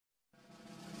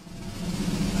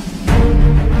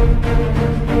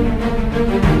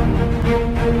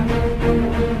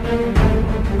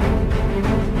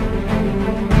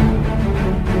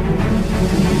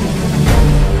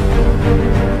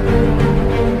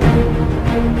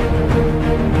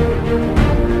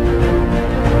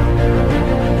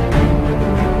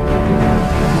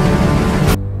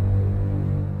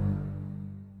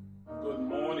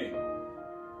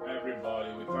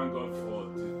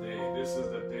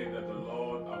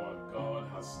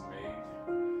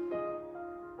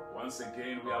once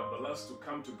again. We are blessed to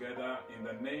come together in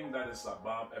the name that is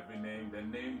above every name, the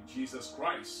name Jesus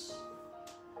Christ.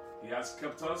 He has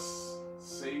kept us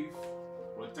safe,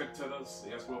 protected us,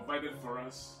 He has provided for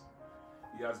us.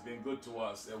 He has been good to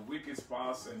us. A week is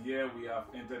past, and here we have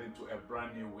entered into a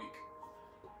brand new week.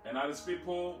 And as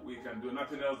people, we can do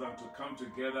nothing else than to come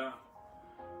together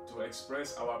to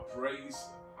express our praise,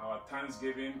 our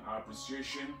thanksgiving, our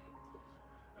appreciation,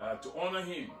 to honor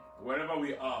Him wherever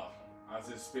we are as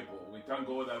His people. We thank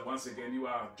God that once again you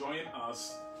are joining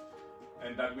us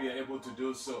and that we are able to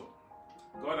do so.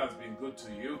 God has been good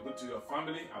to you, good to your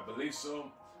family, I believe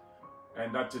so.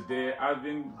 And that today,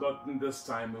 having gotten this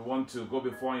time, we want to go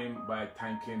before Him by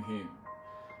thanking Him.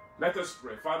 Let us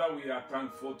pray. Father, we are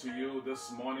thankful to you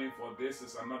this morning, for this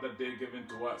is another day given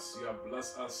to us. You have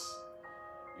blessed us.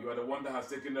 You are the one that has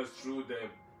taken us through the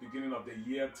beginning of the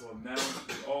year till now,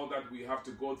 with all that we have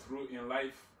to go through in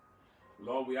life.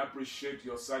 Lord, we appreciate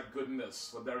your such goodness,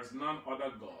 for there is none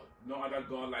other God, no other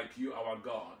God like you, our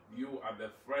God. You are the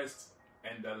first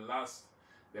and the last,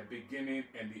 the beginning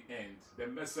and the end, the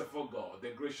merciful God,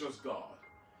 the gracious God,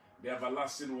 the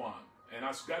everlasting one. And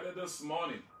as gathered this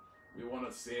morning, we want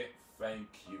to say thank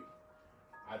you.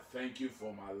 I thank you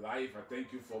for my life. I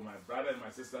thank you for my brother and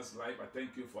my sister's life. I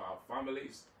thank you for our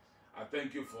families. I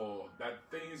thank you for that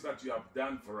things that you have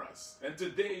done for us. And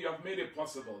today you have made it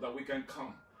possible that we can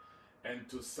come and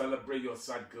to celebrate your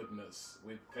such goodness.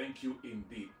 We thank you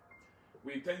indeed.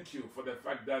 We thank you for the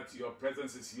fact that your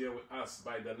presence is here with us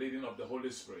by the leading of the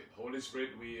Holy Spirit. Holy Spirit,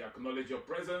 we acknowledge your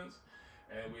presence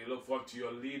and we look forward to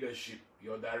your leadership,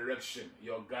 your direction,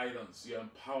 your guidance, your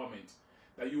empowerment,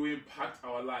 that you impact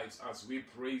our lives as we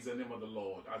praise the name of the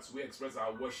Lord, as we express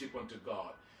our worship unto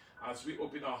God, as we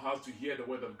open our hearts to hear the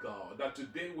word of God, that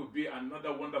today will be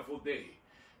another wonderful day,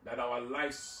 that our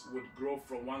lives would grow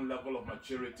from one level of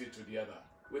maturity to the other.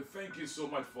 We thank you so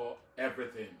much for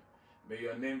everything. May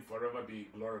your name forever be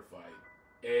glorified.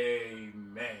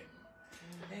 Amen.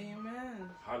 Amen.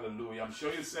 Hallelujah. I'm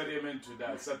sure you said amen to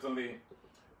that. Certainly,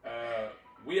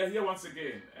 we are here once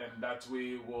again, and that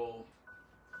we will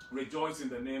rejoice in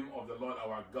the name of the Lord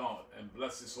our God and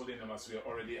bless His holy name, as we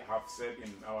already have said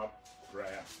in our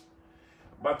prayer.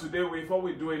 But today, before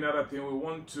we do another thing, we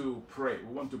want to pray.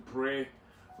 We want to pray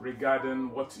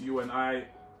regarding what you and I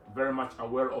very much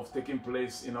aware of taking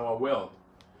place in our world.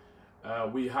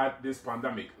 We had this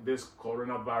pandemic, this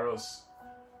coronavirus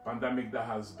pandemic that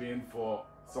has been for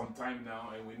some time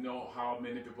now, and we know how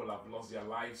many people have lost their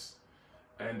lives,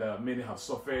 and many have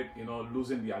suffered,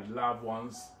 losing their loved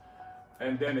ones.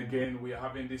 And then again, we are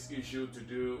having this issue to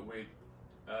do with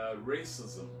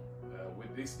racism,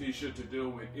 with this issue to do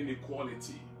with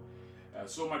inequality.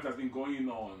 So much has been going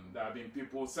on. There have been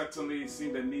people certainly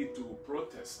seeing the need to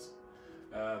protest,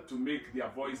 to make their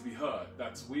voice be heard,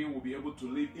 that we will be able to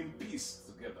live in peace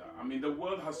together. I mean, the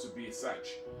world has to be such.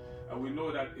 And we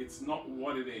know that it's not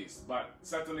what it is. But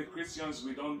certainly Christians,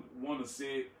 we don't want to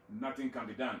say nothing can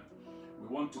be done. We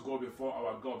want to go before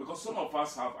our God, because some of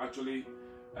us have actually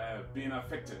been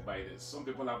affected by this. Some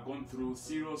people have gone through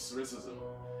serious racism,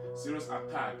 serious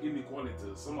attack,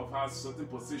 inequalities. Some of us certain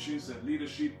positions and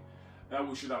leadership that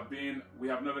we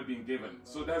have never been given.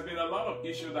 So there's been a lot of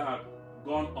issues that have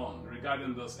gone on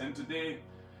regarding this. And today,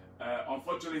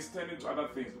 unfortunately, it's turning to other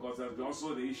things, because there's been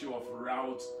also the issue of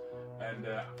route and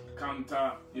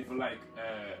counter, if you like,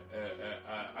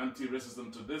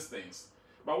 anti-racism to these things.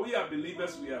 But we are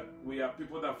believers, we are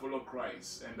people that follow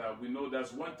Christ, and we know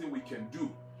there's one thing we can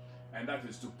do, and that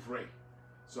is to pray.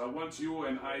 So I want you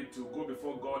and I to go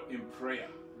before God in prayer.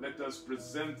 Let us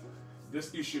present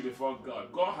this issue before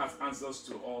God. God has answers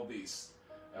to all this.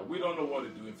 We don't know what to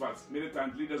do. In fact, many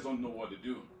times leaders don't know what to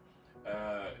do.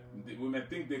 We may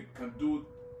think they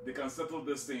can settle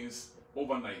these things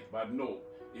overnight, but no,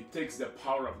 it takes the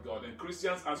power of God. And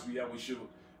Christians, as we are, we should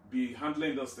be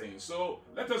handling those things. So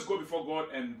let us go before God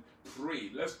and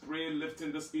pray. Let's pray,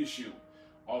 lifting this issue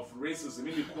of racism,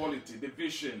 inequality,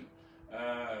 division,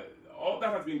 all that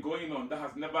has been going on, that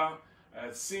has never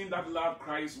seen that love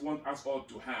Christ wants us all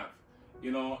to have.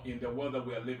 In the world that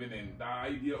we are living in, the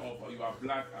idea of you are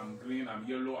black, I'm green, I'm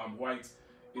yellow, I'm white,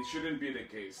 it shouldn't be the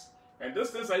case. And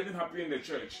those things are even happening in the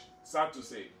church, sad to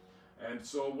say. And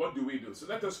so what do we do? So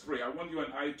let us pray. I want you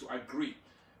and I to agree.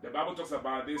 The Bible talks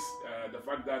about this, the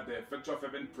fact that the effectual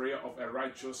fervent prayer of a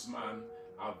righteous man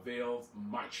avails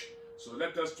much. So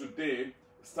let us today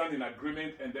stand in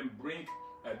agreement and then bring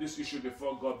this issue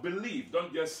before God. Believe,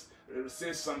 don't just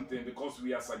say something because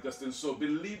we are suggesting. So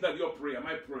believe that your prayer,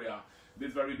 my prayer,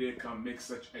 this very day can make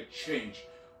such a change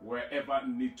wherever it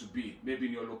need to be. Maybe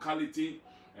in your locality,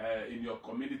 in your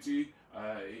community,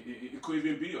 it could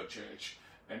even be your church.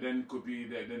 and then could be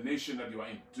the nation that you are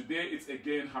in. Today, it's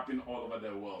again happening all over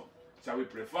the world. Shall we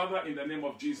pray? Father, in the name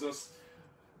of Jesus,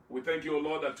 we thank you, O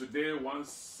Lord, that today,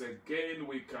 once again,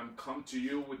 we can come to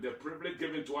you with the privilege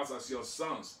given to us as your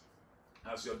sons,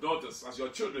 as your daughters, as your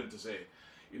children to say,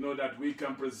 that we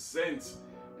can present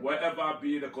whatever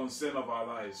be the concern of our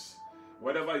lives,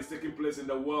 whatever is taking place in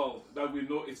the world, that we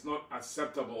know it's not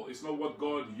acceptable. It's not what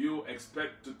God you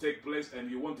expect to take place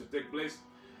and you want to take place,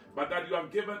 but that you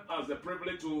have given us the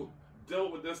privilege to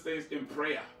deal with these things in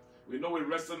prayer. We know we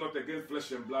wrestle not against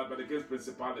flesh and blood, but against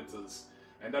principalities.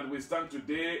 And that we stand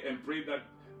today and pray that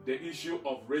the issue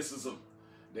of racism,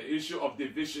 the issue of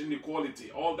division,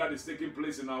 inequality, all that is taking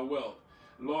place in our world,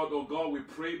 Lord, oh God, we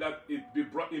pray that it be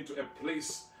brought into a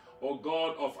place, oh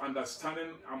God, of understanding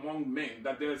among men,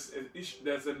 that there's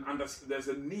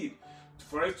a need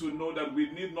for us to know that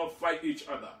we need not fight each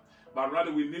other, but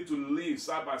rather we need to live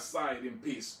side by side in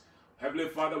peace. Heavenly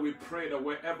Father, we pray that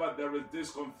wherever there is this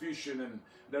confusion and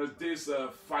there is this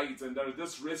fight and there is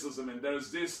this racism and there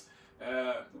is this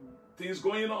things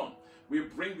going on, we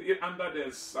bring it under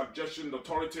the subjection, the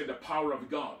authority, and the power of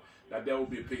God, that there will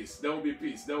be peace, there will be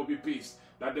peace, there will be peace,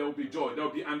 that there will be joy, there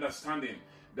will be understanding,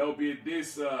 there will be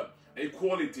this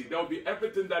equality, there will be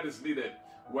everything that is needed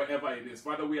wherever it is.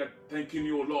 Father, we are thanking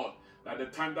you, O Lord, that the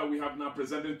time that we have now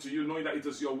presented to you, knowing that it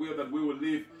is your will that we will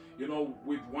live,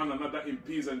 with one another in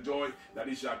peace and joy, that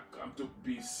it shall come to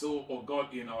be so, O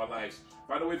God, in our lives.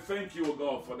 Father, we thank you, O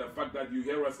God, for the fact that you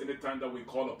hear us anytime that we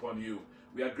call upon you.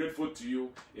 We are grateful to you,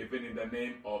 even in the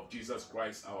name of Jesus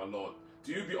Christ, our Lord.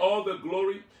 To you be all the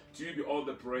glory, to you be all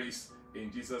the praise,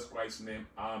 in Jesus Christ's name,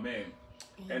 amen.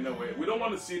 Anyway, we don't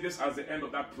want to see this as the end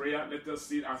of that prayer. Let us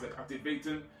see it as a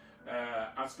captivating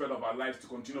aspect of our lives to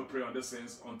continue praying on these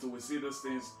things until we see these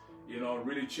things,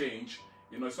 really change.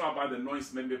 It's not about the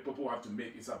noise maybe people have to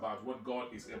make. It's about what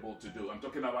God is able to do. I'm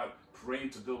talking about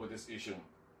praying to deal with this issue.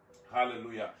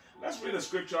 Hallelujah. Let's read the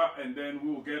scripture and then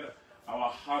we will get our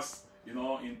hearts,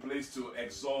 in place to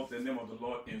exalt the name of the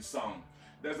Lord in song.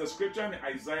 There's a scripture in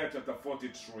Isaiah chapter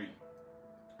 43.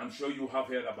 I'm sure you have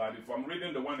heard about it. I'm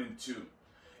reading the 1 and 2.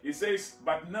 It says,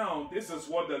 "But now this is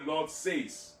what the Lord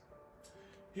says.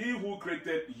 He who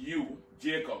created you,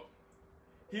 Jacob,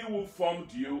 he who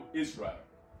formed you, Israel.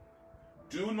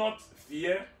 Do not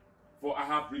fear, for I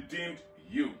have redeemed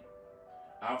you.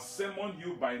 I have summoned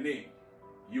you by name.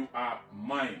 You are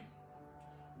mine.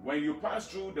 When you pass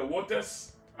through the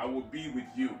waters, I will be with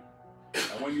you.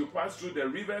 And when you pass through the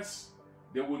rivers,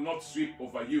 they will not sweep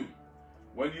over you.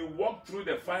 When you walk through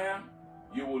the fire,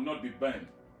 you will not be burned.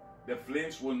 The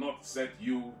flames will not set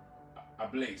you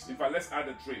ablaze." In fact, let's add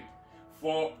a trait.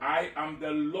 "For I am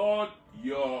the Lord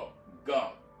your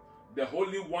God, the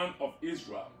Holy One of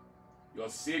Israel, your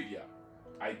Savior.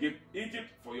 I gave Egypt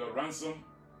for your ransom,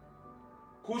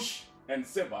 Cush and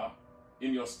Seba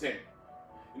in your stead."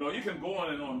 You can go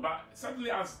on and on, but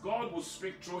certainly as God will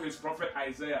speak through his prophet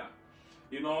Isaiah,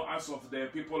 as of the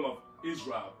people of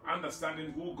Israel,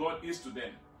 understanding who God is to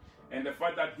them, and the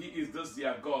fact that he is this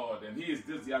their God, and he is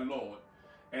this their Lord,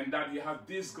 and that he has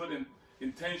these good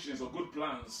intentions or good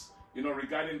plans,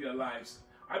 regarding their lives.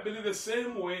 I believe the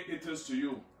same way it is to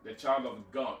you, the child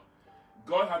of God.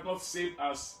 God has not saved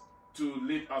us to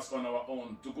leave us on our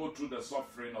own, to go through the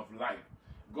suffering of life.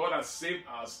 God has saved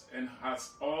us and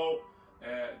has all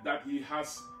that he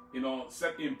has,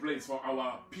 set in place for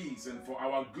our peace and for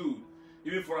our good,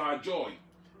 even for our joy.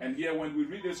 And here when we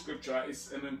read the scripture,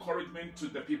 it's an encouragement to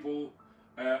the people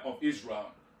of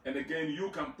Israel. And again, you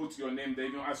can put your name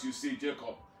there, as you see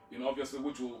Jacob, obviously,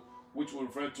 which will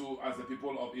refer to as the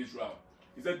people of Israel.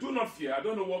 He said, "Do not fear." I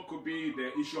don't know what could be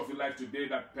the issue of your life today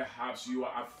that perhaps you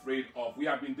are afraid of. We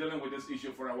have been dealing with this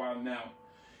issue for a while now.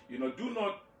 Do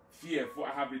not fear, for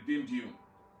I have redeemed you.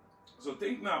 So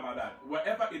think now about that.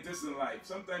 Wherever it is in life,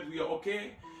 sometimes we are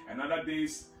okay, and other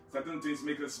days, certain things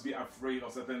make us be afraid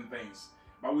of certain things.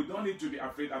 But we don't need to be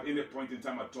afraid at any point in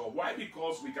time at all. Why?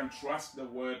 Because we can trust the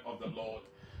word of the Lord.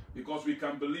 Because we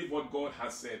can believe what God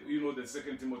has said. The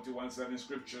 2 Timothy 1:7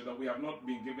 scripture, that we have not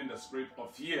been given the spirit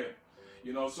of fear.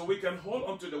 So we can hold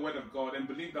on to the word of God and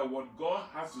believe that what God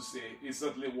has to say is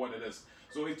certainly what it is.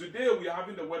 So if today we are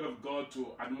having the word of God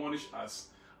to admonish us,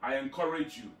 I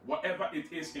encourage you, whatever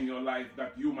it is in your life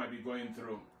that you might be going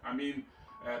through.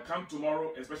 Come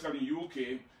tomorrow, especially in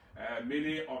UK,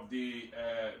 many of the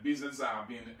businesses have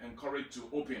been encouraged to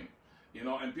open,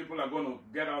 and people are going to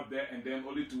get out there and then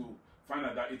only to find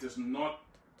out that it is not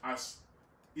as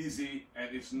easy,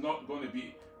 and it's not going to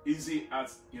be easy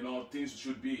as things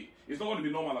should be. It's not going to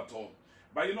be normal at all.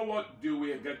 But you know what? Do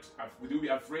we be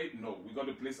afraid? No, we got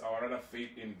to place our other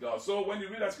faith in God. So when you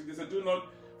read that scripture, it says, "Do not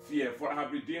fear, for I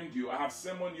have redeemed you. I have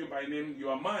summoned you by name. You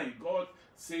are mine. God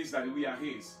says that we are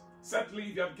his. Certainly,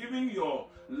 if you have given your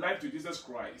life to Jesus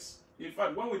Christ, in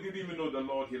fact, when we didn't even know the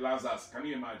Lord, he loves us. Can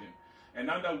you imagine? And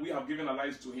now that we have given our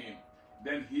lives to him,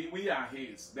 then we are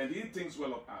his. Then he thinks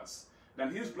well of us.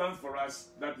 Then his plans for us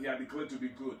that he had declared to be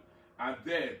good are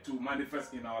there to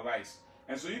manifest in our lives.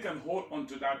 And so you can hold on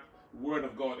to that word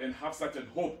of God and have such a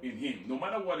hope in him. No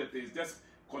matter what it is, just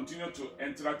continue to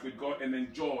interact with God and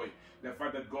enjoy the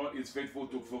fact that God is faithful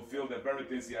to fulfill the very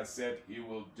things he has said he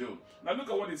will do. Now look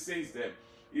at what he says there.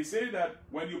 He said that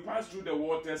when you pass through the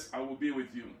waters, I will be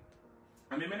with you.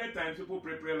 I mean, many times people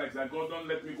pray prayer like that, God, don't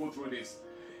let me go through this.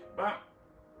 But,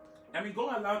 I mean,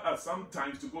 God allowed us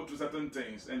sometimes to go through certain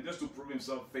things and just to prove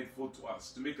himself faithful to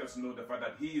us, to make us know the fact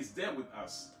that he is there with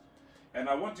us. And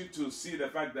I want you to see the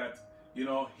fact that, you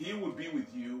know, he will be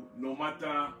with you no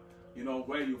matter, you know,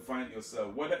 where you find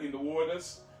yourself. Whether in the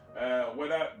waters,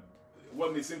 whether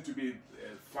what may seem to be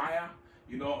fire,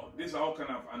 you know, these are all kind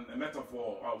of a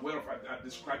metaphor, a way of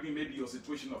describing maybe your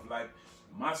situation of life.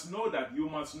 You must know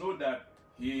that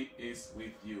he is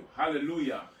with you.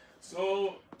 Hallelujah.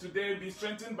 So today be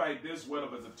strengthened by this word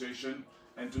of exhortation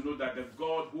and to know that the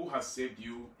God who has saved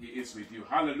you, he is with you.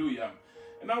 Hallelujah.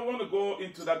 And I want to go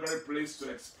into that very place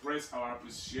to express our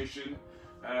appreciation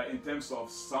in terms of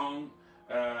song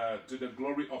to the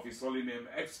glory of his holy name.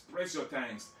 Express your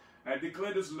thanks.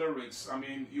 Declare these lyrics. I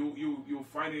mean, you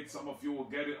find it. Some of you will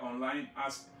get it online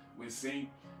as we sing,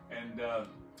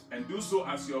 and do so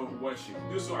as your worship.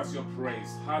 Do so as your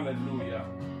praise. Hallelujah.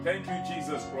 Thank you,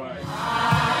 Jesus Christ.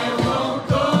 I won't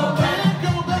go back,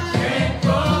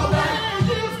 can't go back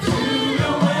to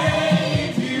the way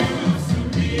it used to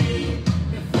be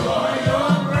before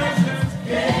your presence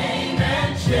came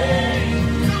and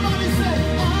changed. Somebody say,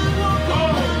 I won't go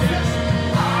back.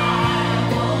 I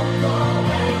won't go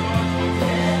back,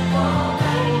 can't go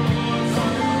back to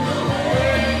the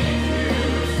way it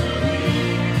used to be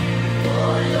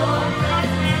before your presence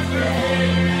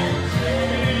came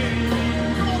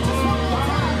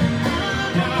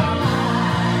and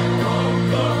changed.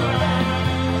 Come on,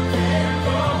 just one more time.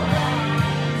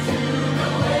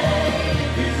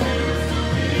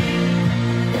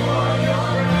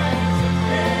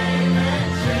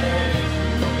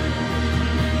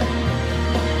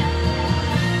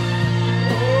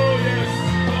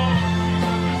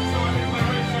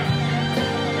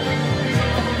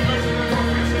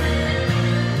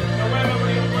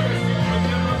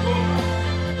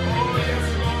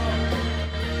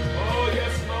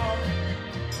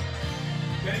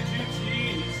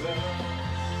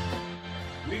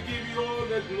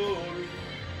 glory.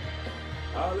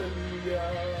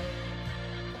 Hallelujah.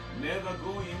 Never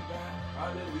going back.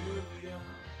 Hallelujah.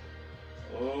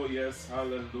 Oh, yes.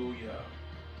 Hallelujah.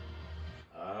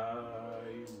 I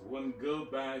won't go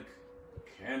back.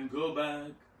 Can't go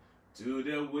back to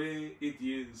the way it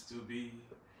used to be.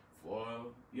 For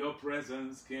your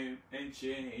presence came and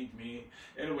changed me.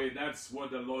 Anyway, that's what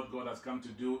the Lord God has come to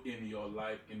do in your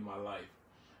life, in my life.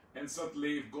 And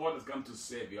certainly, if God has come to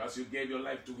save you, as you gave your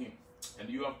life to Him, and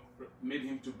you have made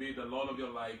Him to be the Lord of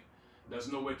your life,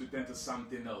 there's no way to turn to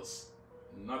something else.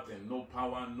 Nothing, no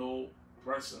power, no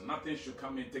person. Nothing should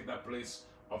come and take that place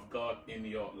of God in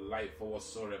your life or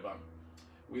whatsoever.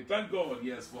 We thank God,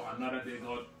 yes, for another day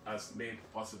God has made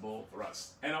possible for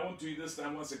us. And I want to use this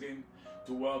time once again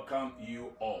to welcome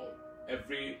you all.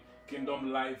 Every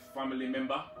Kingdom Life family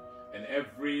member and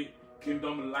every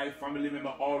Kingdom Life family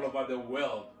member all over the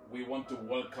world, we want to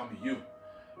welcome you.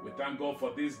 We thank God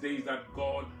for these days that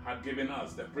God had given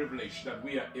us, the privilege that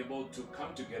we are able to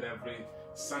come together every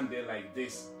Sunday like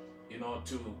this,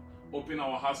 to open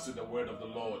our hearts to the word of the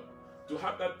Lord, to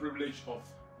have that privilege of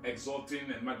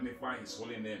exalting and magnifying His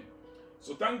holy name.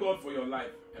 So thank God for your life,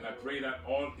 and I pray that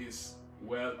all is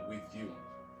well with you.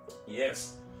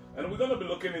 Yes, and we're going to be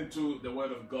looking into the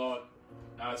word of God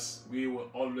as we will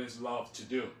always love to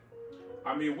do.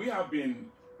 I mean, we have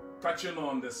been touching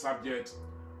on the subject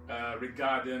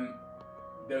regarding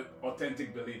the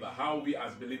authentic believer, how we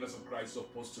as believers of Christ are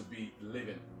supposed to be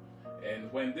living.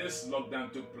 And when this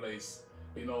lockdown took place,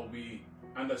 we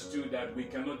understood that we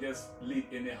cannot just live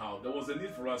anyhow. There was a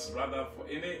need for us, rather, for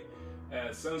any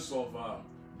sense of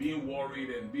being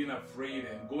worried and being afraid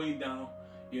and going down,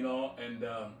 and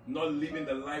not living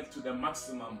the life to the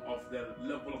maximum of the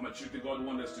level of maturity God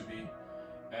wants us to be.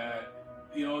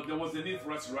 There was a need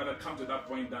for us to rather come to that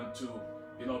point than to,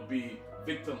 be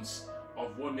victims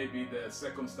of what may be the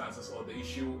circumstances or the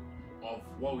issue of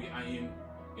what we are in,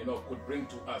 could bring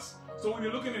to us. So we'll be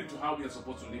looking into how we are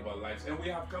supposed to live our lives. And we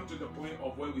have come to the point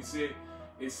of where we say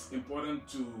it's important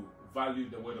to value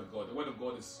the Word of God. The Word of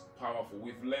God is powerful.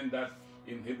 We've learned that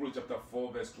in Hebrews chapter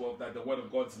 4, verse 12, that the word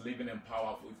of God is living and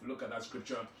powerful. If you look at that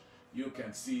scripture, you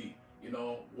can see,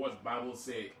 what the Bible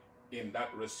say in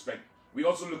that respect. We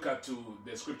also look at to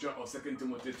the scripture of 2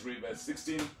 Timothy 3, verse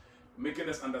 16, making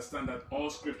us understand that all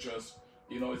scriptures,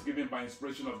 is given by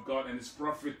inspiration of God and is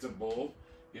profitable,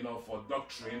 for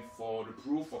doctrine, for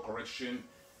reproof, for correction,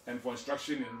 and for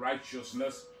instruction in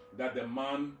righteousness, that the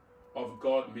man of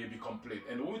God may be complete.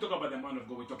 And when we talk about the man of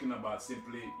God, we're talking about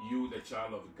simply you, the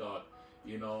child of God.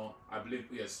 I believe,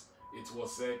 yes, it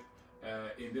was said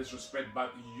in this respect,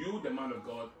 but you, the man of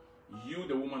God, you,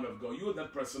 the woman of God, you,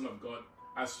 that person of God,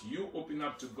 as you open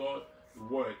up to God's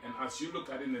word, and as you look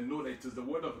at it and know that it is the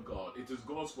word of God, it is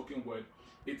God's spoken word,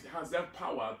 it has that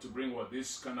power to bring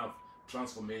this kind of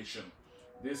transformation,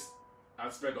 this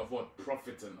aspect of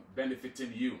profiting,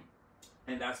 benefiting you,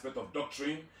 and the aspect of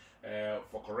doctrine,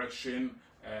 for correction,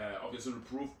 obviously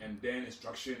reproof, and then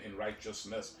instruction in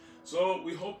righteousness. So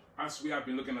we hope, as we have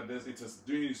been looking at this, it is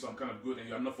doing you some kind of good and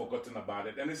you have not forgotten about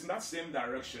it. And it's in that same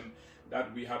direction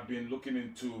that we have been looking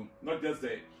into, not just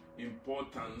the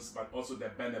importance, but also the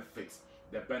benefit.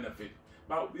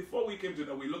 But before we came to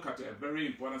that, we look at a very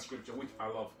important scripture, which I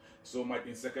love so much,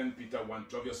 in 2 Peter 1.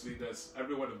 Obviously,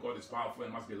 every word of God is powerful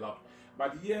and must be loved.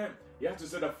 But here, you have to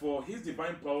say that for his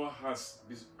divine power has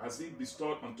he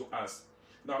bestowed unto us.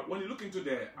 Now, when you look into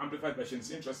the Amplified Version,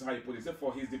 it's interesting how you put it. It says,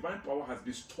 for his divine power has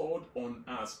bestowed on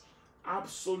us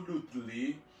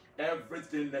absolutely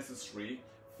everything necessary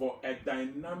for a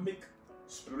dynamic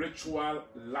spiritual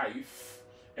life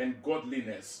and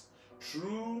godliness,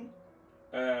 true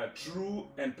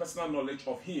and personal knowledge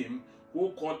of him who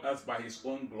called us by his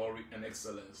own glory and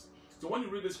excellence. So when you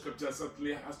read this scripture, it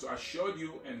certainly has to assure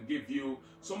you and give you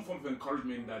some form of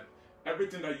encouragement that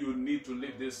everything that you need to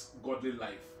live this godly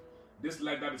life, this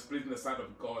life that is pleasing in the sight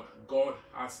of God, God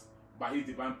has, by his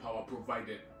divine power,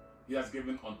 provided. He has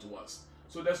given unto us.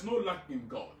 So there's no lack in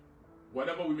God.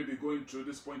 Whatever we may be going through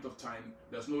this point of time,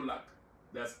 there's no lack.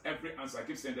 There's every answer. I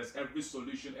keep saying there's every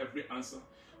solution, every answer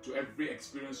to every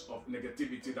experience of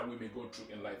negativity that we may go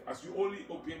through in life. As you only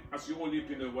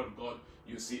open the word of God,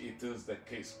 you see it is the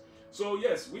case. So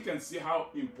yes, we can see how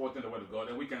important the word of God,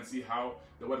 and we can see how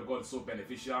the word of God is so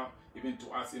beneficial even to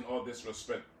us in all this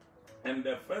respect. And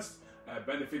the first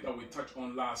benefit that we touched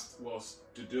on last was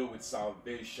to do with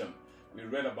salvation. We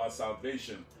read about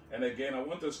salvation, and again, I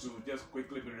want us to just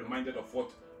quickly be reminded of what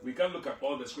we can look at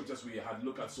all the scriptures we had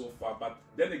looked at so far, but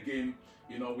then again,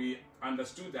 we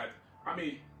understood that,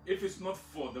 if it's not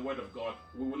for the word of God,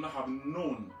 we would not have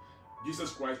known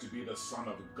Jesus Christ to be the Son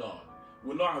of God. We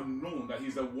would not have known that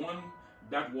he's the one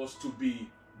that was to be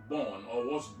born, or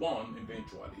was born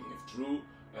eventually, through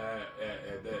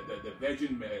the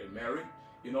Virgin Mary,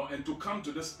 and to come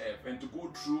to this earth and to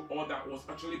go through all that was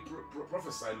actually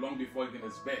prophesied long before even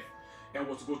his birth, and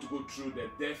was going to go through the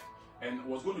death, and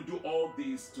was going to do all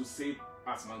these to save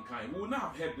us, mankind. We would not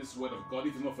have heard this word of God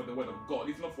if not for the word of God,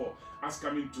 if not for us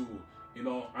coming to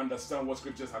understand what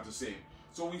scriptures have to say.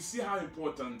 So we see how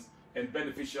important and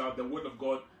beneficial the word of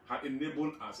God had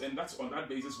enabled us, and that's on that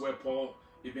basis where Paul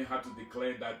even had to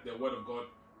declare that the word of God,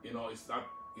 is that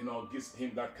gives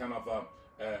him that kind of a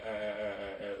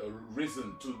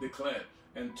reason to declare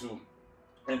and to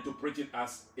preach it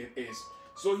as it is.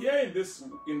 So here in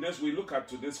this we look at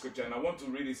to this scripture, and I want to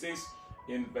read. It says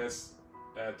in verse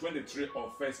 23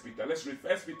 of 1 Peter. Let's read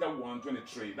 1 Peter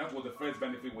 1:23. That was the first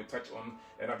benefit we touched on,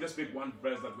 and I've just picked one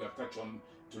verse that we have touched on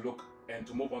to look and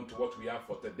to move on to what we have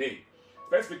for today.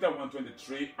 1 Peter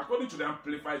 1:23, according to the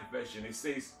Amplified Version, it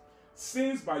says,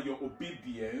 since by your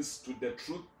obedience to the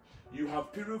truth you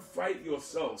have purified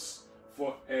yourselves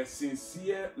for a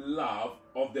sincere love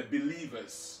of the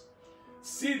believers,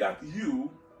 see that you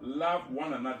love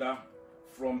one another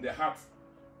from the heart,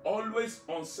 always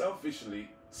unselfishly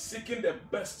seeking the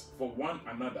best for one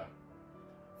another.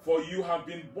 For you have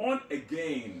been born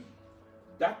again,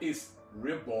 that is,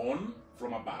 reborn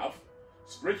from above,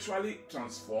 spiritually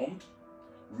transformed,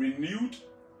 renewed,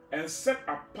 and set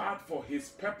apart for his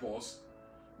purpose,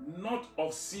 not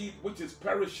of seed which is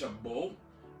perishable,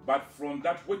 but from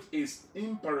that which is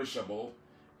imperishable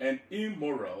and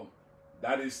immoral,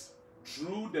 that is,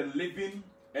 through the living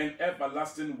and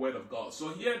everlasting word of God. So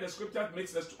here the scripture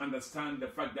makes us to understand the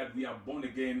fact that we are born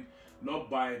again not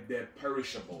by the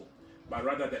perishable, but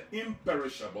rather the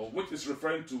imperishable, which is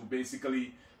referring to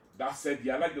basically, that said,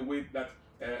 I like the way that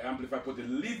Amplify put the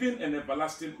living and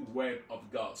everlasting word of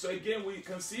God. So again, we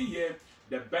can see here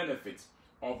the benefit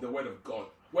of the word of God,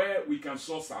 where we can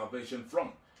source salvation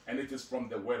from, and it is from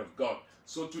the word of God.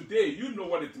 So today, you know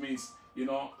what it means,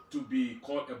 to be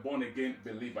called a born-again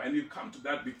believer. And you come to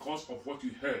that because of what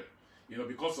you heard,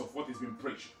 because of what has been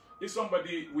preached. if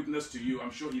somebody witnessed to you,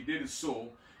 I'm sure he did so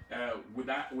with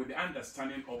the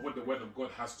understanding of what the Word of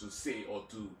God has to say or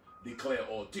to declare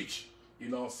or teach. You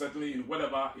know, certainly in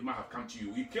whatever it might have come to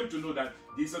you, you came to know that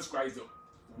Jesus Christ is the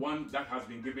one that has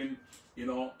been given, you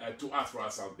know, to us for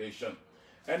our salvation.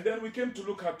 And then we came to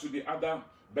look at to the other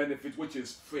benefit, which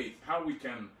is faith, how we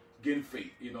can gain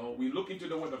faith. You know, we look into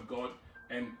the Word of God,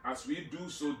 and as we do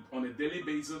so on a daily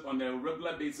basis, on a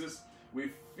regular basis,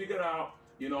 we figure out,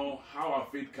 you know, how our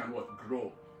faith can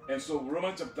grow. And so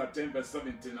Romans chapter 10 verse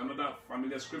 17, another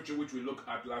familiar scripture which we looked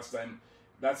at last time,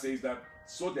 that says that,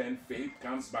 so then faith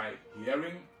comes by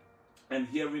hearing, and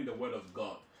hearing the Word of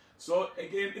God. So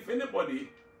again, if anybody,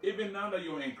 even now that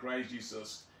you're in Christ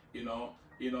Jesus, you know,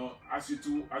 as you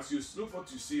look forward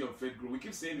to see your faith grow, we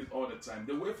keep saying it all the time.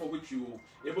 The way for which you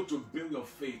are able to build your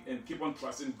faith and keep on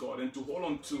trusting God and to hold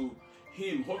on to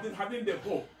Him, having the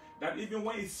hope that even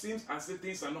when it seems as if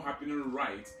things are not happening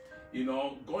right, you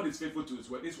know, God is faithful to His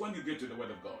word. It's when you get to the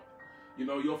Word of God. You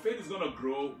know, your faith is going to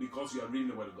grow because you are reading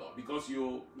the Word of God, because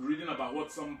you're reading about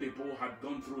what some people had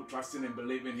gone through, trusting and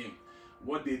believing Him,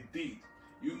 what they did.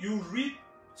 You read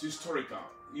historical.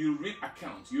 You read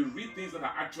accounts, you read things that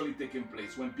are actually taking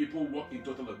place when people walk in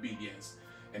total obedience,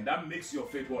 and that makes your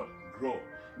faith grow.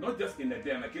 Not just in a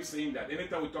day, and I keep saying that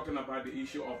anytime we're talking about the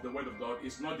issue of the Word of God,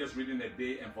 it's not just reading a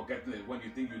day and forgetting it when you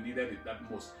think you needed it that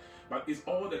most, but it's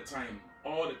all the time,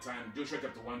 all the time. Joshua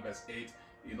chapter 1 verse 8,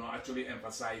 you know, actually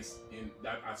emphasize in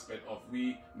that aspect of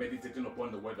we meditating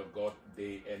upon the Word of God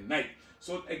day and night.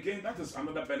 So again, that is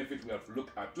another benefit we have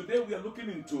looked at. Today we are looking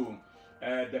into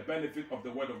the benefit of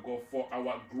the Word of God for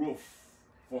our growth,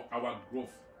 for our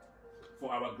growth.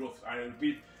 I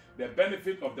repeat, the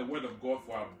benefit of the Word of God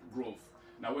for our growth.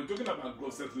 Now, we're talking about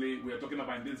growth. Certainly, we are talking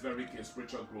about in this very case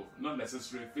spiritual growth, not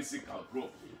necessarily physical growth,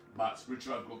 but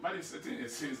spiritual growth. But I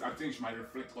think it might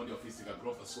reflect on your physical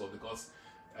growth as well, because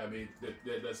I mean,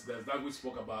 there's that we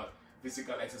spoke about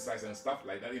physical exercise and stuff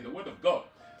like that in the Word of God.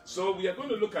 So we are going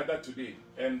to look at that today,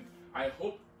 and I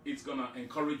hope it's going to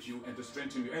encourage you and to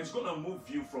strengthen you, and it's going to move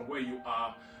you from where you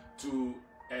are to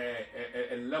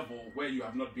a level where you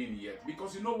have not been yet.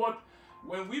 Because you know what?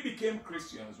 When we became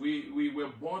Christians, we were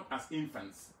born as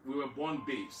infants. We were born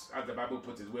babes, as the Bible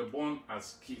puts it. We were born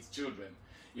as kids, children,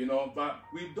 you know, but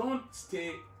we don't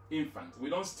stay infant.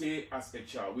 We don't stay as a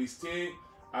child. We stay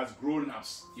as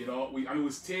grown-ups, you know. We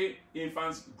stay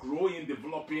infants, growing,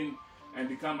 developing, and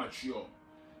become mature.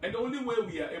 And the only way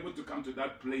we are able to come to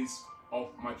that place of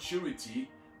maturity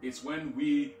is when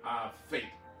we are fed.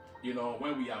 You know,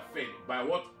 when we are fed by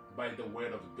what? By the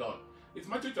Word of God. It's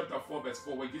Matthew chapter 4 verse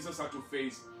 4 where Jesus had to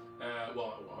face,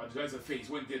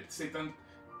 when did Satan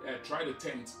try to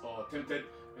tempted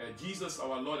Jesus,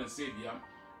 our Lord and Savior.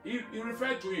 He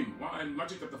referred to him in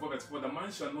Matthew chapter 4 verse 4, the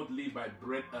man shall not live by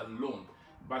bread alone,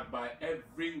 but by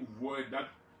every word that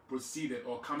proceeded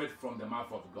or cometh from the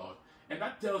mouth of God. And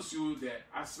that tells you the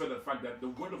aspect of the fact that the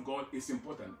Word of God is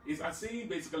important. It's saying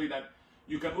basically that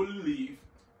you can only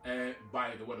live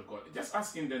by the Word of God. Just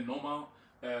as in the normal,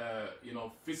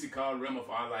 physical realm of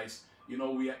our lives, you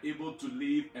know, we are able to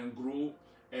live and grow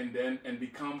and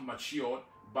become matured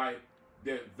by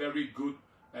the very good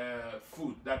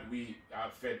food that we are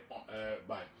fed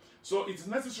by. So it's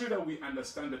necessary that we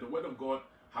understand that the Word of God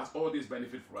has all these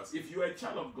benefits for us. If you are a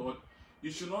child of God,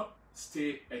 you should not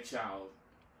stay a child.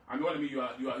 I mean, what I mean, you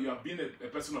are being a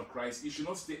person of Christ. You should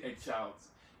not stay a child.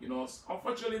 You know,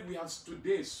 unfortunately, we have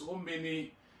today so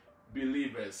many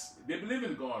believers. They believe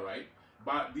in God, right?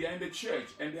 But they are in the church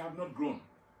and they have not grown.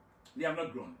 They have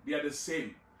not grown. They are the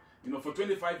same. You know, for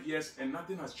 25 years and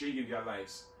nothing has changed in their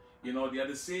lives. You know, they are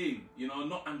the same. You know,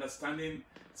 not understanding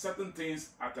certain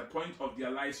things at a point of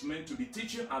their lives meant to be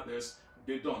teaching others.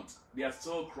 They don't. They are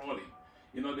still crawling.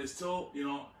 You know, they still, you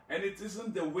know, and it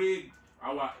isn't the way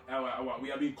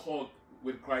we are being called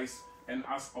with Christ and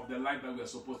as of the life that we are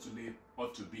supposed to live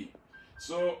ought to be.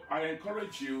 So I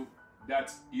encourage you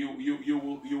that you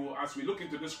will, as we look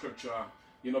into this scripture,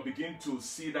 you know, begin to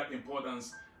see that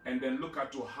importance and then look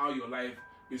at to how your life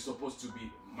is supposed to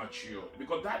be matured,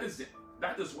 because that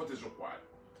is what is required.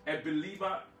 A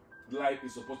believer life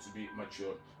is supposed to be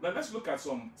matured. Now let's look at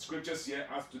some scriptures here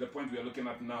as to the point we are looking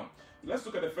at now. Let's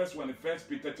look at the first one in 1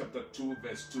 Peter chapter 2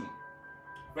 verse 2.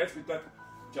 1 Peter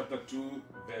chapter 2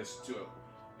 verse 2,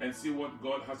 and see what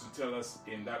God has to tell us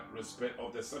in that respect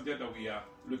of the subject that we are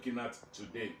looking at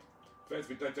today. 1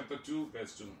 Peter chapter 2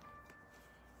 verse 2,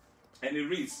 and it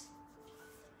reads,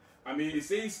 it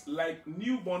says, like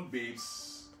newborn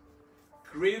babes,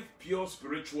 crave pure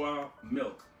spiritual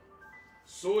milk,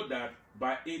 so that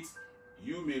by it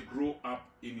you may grow up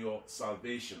in your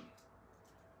salvation,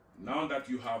 now that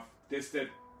you have tasted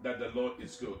that the Lord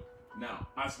is good. Now,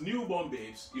 as newborn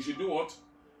babes, you should do what?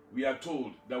 We are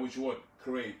told that we should what?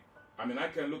 Crave. I mean, I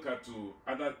can look at to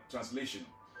other translation.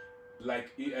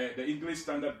 Like the English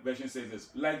Standard Version says this.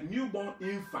 Like newborn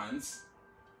infants,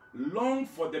 long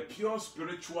for the pure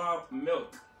spiritual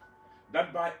milk,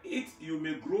 that by it you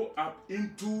may grow up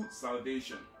into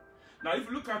salvation. Now, if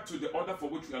you look at to the order for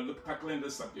which we are tackling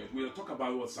this subject, we will talk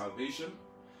about what salvation.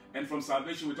 And from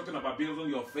salvation, we're talking about building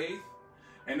your faith.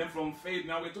 And then from faith,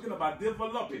 now we're talking about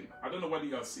developing. I don't know whether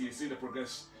you see the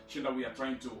progression that we are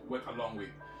trying to work along with.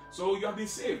 So you have been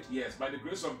saved, yes, by the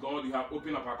grace of God. You have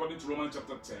opened up, according to Romans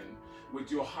chapter 10. With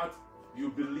your heart, you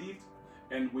believed,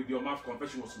 and with your mouth,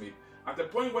 confession was made. At the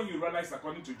point when you realize,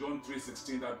 according to John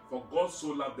 3:16, that for God so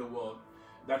loved the world,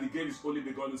 that he gave his only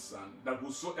begotten Son, that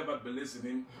whosoever believes in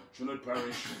him should not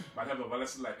perish, but have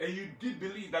everlasting life. And you did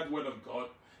believe that word of God,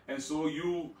 and so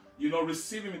you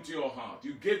receive him into your heart.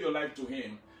 You gave your life to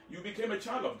him. You became a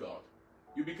child of God.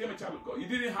 You became a child of God. You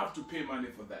didn't have to pay money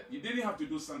for that. You didn't have to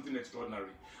do something extraordinary.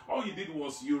 All you did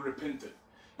was you repented.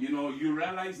 You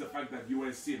realized the fact that you were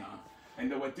a sinner, and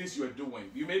there were things you were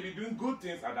doing. You may be doing good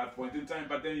things at that point in time,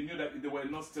 but then you knew that they were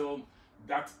not still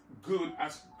that good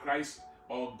as Christ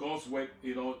or God's word,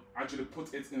 actually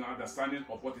put it in understanding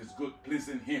of what is good,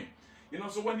 pleasing him.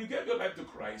 So when you gave your life to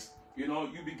Christ, you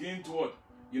begin to what?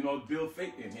 Build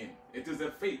faith in him. It is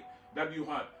the faith that you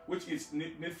had, which is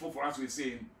needful for us, we're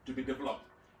saying, to be developed.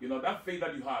 That faith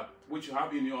that you had, which you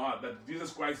have in your heart, that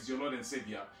Jesus Christ is your Lord and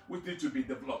Savior, which needs to be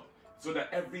developed, so that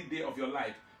every day of your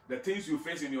life, the things you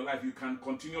face in your life, you can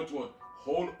continue to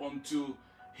hold on to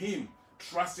him,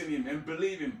 trust in him, and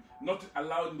believe him, not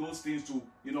allowing those things to,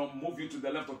 move you to the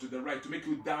left or to the right, to make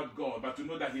you doubt God, but to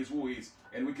know that he is who he is.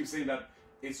 And we keep saying that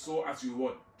it's so as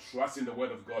you trust in the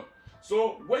word of God.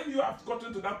 So when you have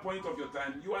gotten to that point of your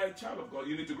time, you are a child of God.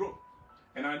 You need to grow.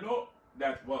 And I know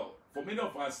that, for many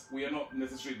of us, we are not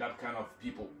necessarily that kind of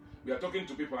people. We are talking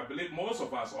to people, I believe most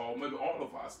of us, or maybe all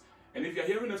of us. And if you're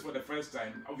hearing this for the first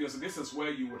time, obviously this is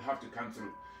where you would have to come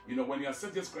through. When you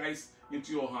accept Jesus Christ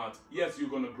into your heart, yes, you're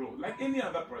going to grow. Like any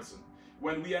other person.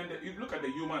 When you look at the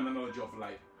human analogy of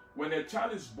life, when a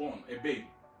child is born, a babe,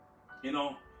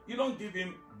 you don't give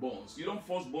him bones. You don't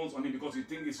force bones on him because you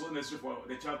think it's so necessary for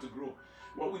the child to grow.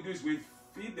 What we do is we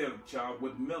feed the child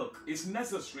with milk. It's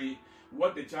necessary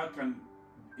what the child can,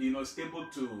 is able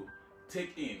to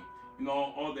take in,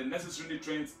 all the necessary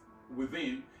nutrients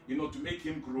within, to make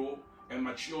him grow and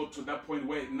mature to that point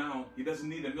where now he doesn't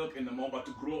need the milk anymore, but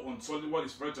to grow on solid, what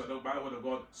is spiritual, by the word of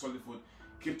God, solid food,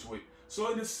 keep to it.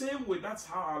 So in the same way, that's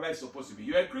how our life is supposed to be.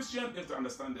 You're a Christian, you have to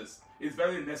understand this. It's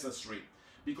very necessary.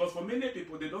 Because for many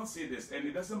people, they don't see this, and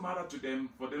it doesn't matter to them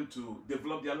for them to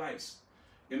develop their lives.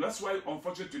 And that's why,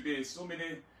 unfortunately, today, so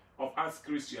many of us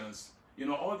Christians,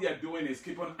 all they are doing is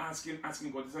keep on asking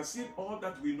God. It's as if all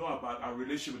that we know about our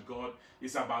relationship with God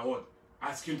is about what?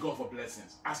 Asking God for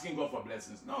blessings. Asking God for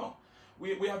blessings. No.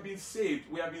 We have been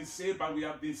saved. We have been saved, but we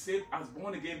have been saved as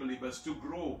born-again believers to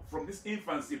grow from this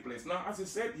infancy place. Now, as it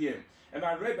said here, and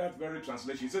I read that very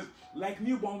translation, it says, like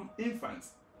newborn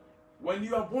infants. When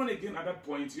you are born again at that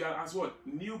point, you are as what?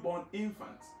 Newborn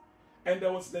infants. And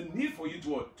there was the need for you to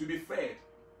what? To be fed.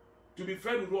 To be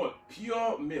fed with what?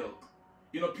 Pure milk.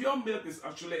 Pure milk is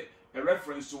actually a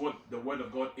reference to what the word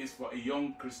of God is for a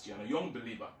young Christian, a young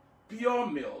believer. Pure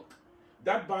milk.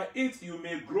 That by it you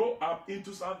may grow up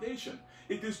into salvation.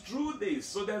 It is through this.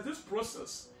 So there's this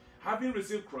process. Having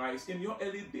received Christ in your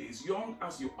early days, young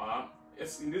as you are,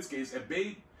 as in this case, a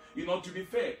babe, to be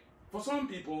fed. For some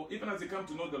people, even as they come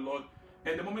to know the Lord,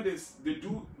 and the moment they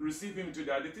do receive him into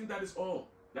that, they think that is all.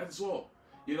 That is all.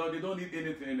 They don't need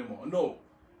anything anymore. No.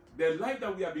 The life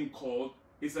that we are being called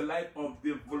is a life of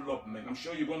development. I'm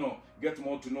sure you're going to get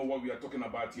more to know what we are talking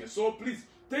about here. So please,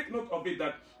 take note of it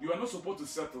that you are not supposed to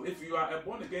settle. If you are a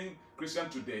born-again Christian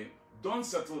today, don't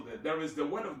settle there. There is the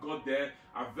word of God there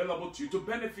available to you to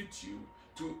benefit you,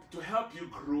 to help you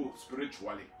grow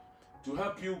spiritually, to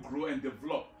help you grow and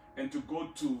develop, and to go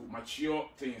to mature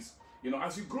things.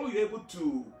 As you grow, you're able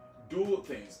to do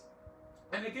things.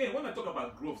 And again, when I talk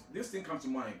about growth, this thing comes to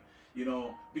mind,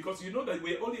 because that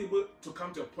we're only able to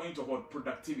come to a point of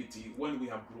productivity when we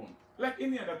have grown. Like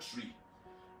any other tree,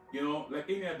 like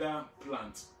any other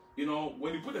plant.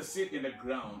 When you put a seed in the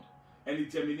ground and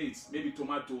it germinates, maybe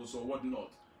tomatoes or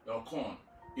whatnot, or corn,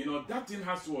 that thing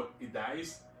has to what? It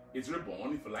dies, it's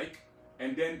reborn, if you like,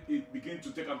 and then it begins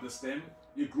to take up the stem,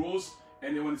 it grows,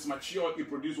 and then when it's mature, it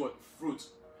produces what? Fruit.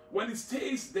 When it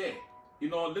stays there,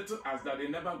 little as that, it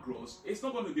never grows, it's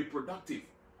not going to be productive.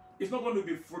 It's not going to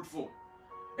be fruitful.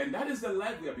 And that is the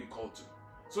life we have been called to.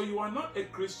 So you are not a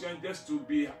Christian just to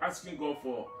be asking God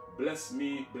for bless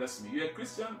me, bless me. You're a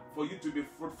Christian for you to be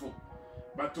fruitful.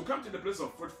 But to come to the place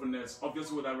of fruitfulness,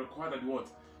 obviously would have required that what?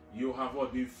 You have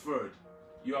what? Been fed.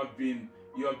 You have been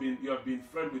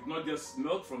fed with not just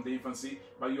milk from the infancy,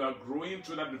 but you are growing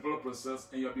through that development process,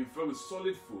 and you have been fed with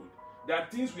solid food. There are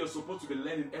things we are supposed to be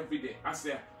learning every day. As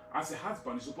a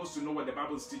husband, you're supposed to know what the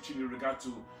Bible is teaching in regard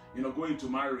to, going to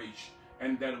marriage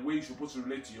and the way you're supposed to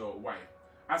relate to your wife.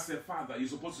 As a father, you're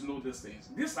supposed to know these things.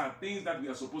 These are things that we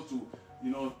are supposed to,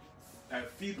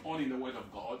 feed on in the Word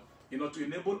of God, to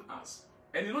enable us.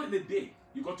 And in the day,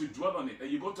 you got to dwell on it, and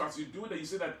you got to, as you do that, you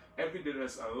see that every day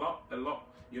there's a lot,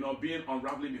 being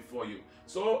unraveling before you.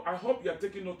 So I hope you are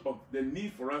taking note of the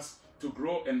need for us to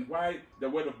grow and why the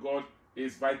Word of God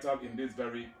is vital in this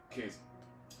very case.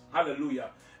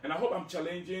 Hallelujah. And I hope I'm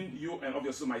challenging you and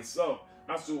obviously myself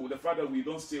as to the fact that we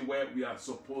don't stay where we are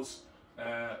supposed,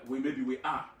 we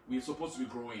are. We're supposed to be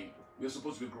growing. We're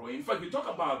supposed to be growing. In fact, we talk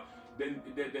about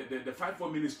the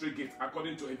fivefold ministry gift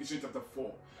according to Ephesians chapter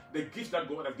 4. The gift that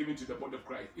God has given to the body of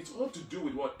Christ. It's all to do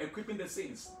with what? Equipping the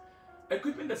saints.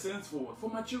 Equipping the saints for what? For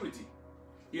maturity.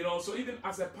 So even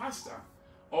as a pastor,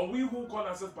 or we who call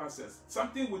ourselves pastors,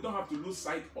 something we don't have to lose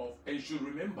sight of and should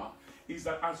remember is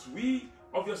that as we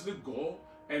obviously go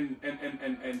and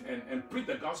preach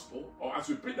the gospel, or as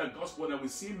we preach the gospel and we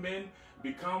see men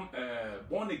become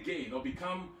born again or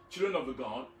become children of the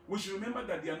God, we should remember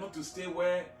that they are not to stay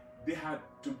where they had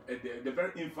to the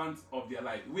very infant of their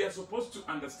life. We are supposed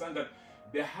to understand that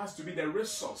there has to be the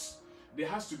resource, there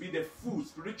has to be the food,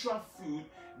 spiritual food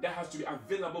that has to be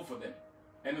available for them.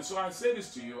 And so I say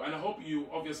this to you, and I hope you,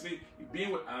 obviously,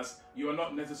 being with us, you are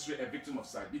not necessarily a victim of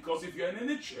sight. Because if you're in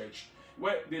any church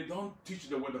where they don't teach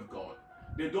the Word of God,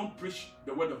 they don't preach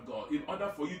the Word of God, in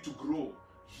order for you to grow,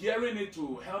 hearing it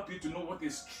to help you to know what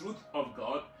is truth of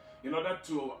God, in order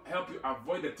to help you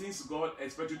avoid the things God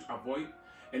expects you to avoid,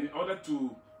 and in order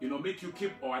to, make you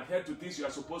keep or adhere to things you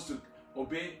are supposed to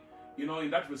obey, in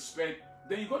that respect,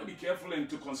 then you've got to be careful and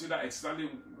to consider exactly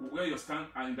where you stand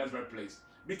in that very place.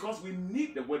 Because we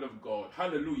need the Word of God.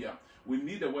 Hallelujah. We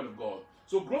need the Word of God.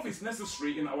 So growth is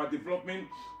necessary in our development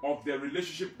of the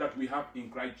relationship that we have in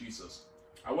Christ Jesus.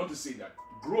 I want to say that.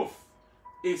 Growth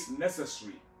is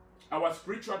necessary. Our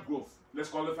spiritual growth, let's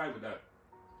qualify with that.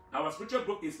 Our spiritual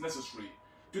growth is necessary.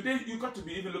 Today, you've got to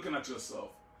be even looking at yourself.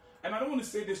 And I don't want to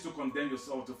say this to condemn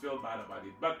yourself, to feel bad about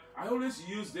it. But I always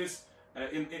use this,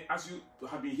 as you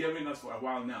have been hearing us for a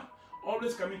while now,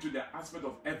 always coming to the aspect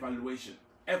of evaluation.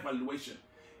 Evaluation.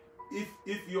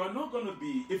 If you are not going to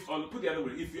be, or put the other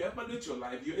way, if you evaluate your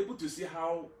life, you're able to see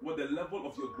what the level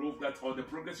of your growth or the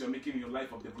progress you're making in your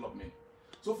life of development.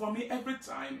 So for me, every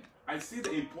time I see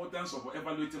the importance of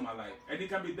evaluating my life, and it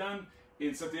can be done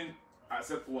in certain,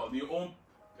 your own,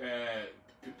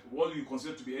 what you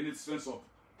consider to be any sense of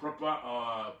proper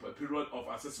period of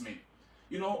assessment,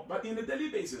 but in a daily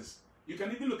basis, you can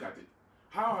even look at it.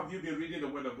 How have you been reading the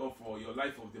Word of God for your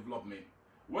life of development?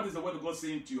 What is the Word of God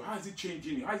saying to you? How is it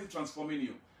changing you? How is it transforming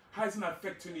you? How is it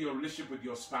affecting your relationship with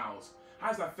your spouse?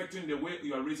 How is it affecting the way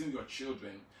you are raising your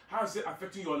children? How is it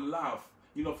affecting your love,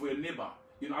 for your neighbor?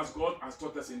 As God has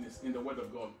taught us in the Word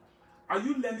of God. Are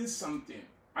you learning something?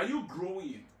 Are you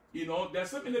growing? There are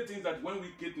so many things that when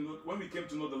we came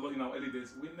to know the Lord in our early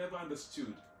days, we never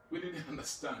understood. We didn't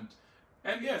understand.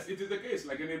 And yes, it is the case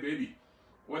like any baby.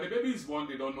 When a baby is born,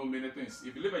 they don't know many things.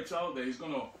 If you leave a child there, he's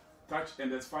going to touch,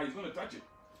 and there's fire, he's going to touch it.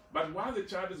 But while the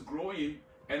child is growing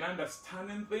and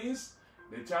understanding things,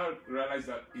 the child realizes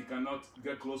that he cannot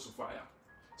get close to fire.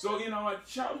 So in our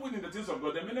childhood, in the things of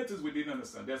God, there are many things we didn't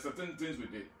understand. There are certain things we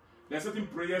did. There are certain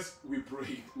prayers we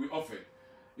prayed, we offered.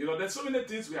 There's so many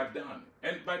things we have done.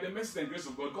 And by the mercy and grace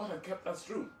of God, God has kept us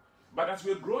through. But as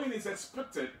we're growing, it's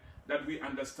expected that we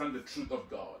understand the truth of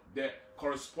God, the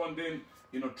corresponding,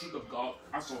 truth of God,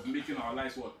 as of making our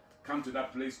lives come to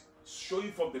that place,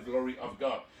 showing forth the glory of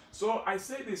God. So I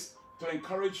say this to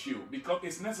encourage you, because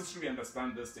it's necessary to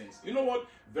understand these things. You know what?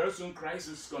 Very soon Christ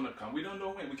is going to come. We don't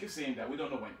know when. We keep saying that. We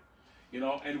don't know when.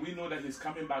 And we know that he's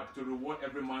coming back to reward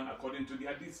every man according to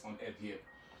their deeds on earth here.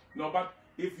 But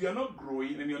if you're not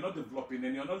growing and you're not developing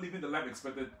and you're not living the life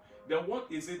expected, then what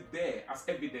is it there as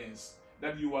evidence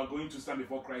that you are going to stand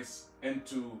before Christ and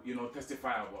to,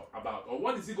 testify about? Or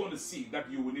what is he going to see that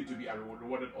you will need to be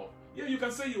rewarded of? Yeah, you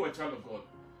can say you are a child of God.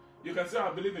 You can say,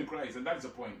 I believe in Christ, and that's the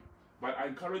point. But I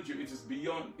encourage you, it is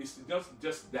beyond, it's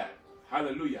just that.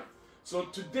 Hallelujah. So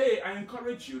today, I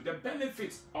encourage you, the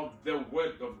benefits of the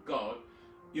Word of God,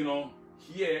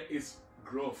 here is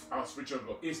growth, our spiritual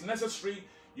growth. It's necessary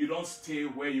you don't stay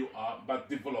where you are, but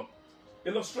develop.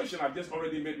 Illustration, I've just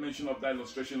already made mention of that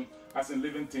illustration, as in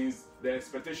living things, the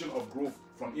expectation of growth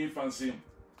from infancy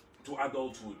to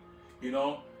adulthood.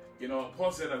 You know,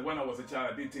 Paul said that when I was a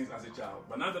child, I did things as a child.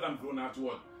 But now that I'm grown out,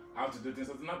 how to do things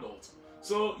as an adult.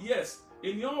 So yes,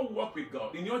 in your walk with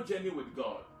God, in your journey with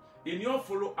God, in your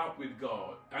follow up with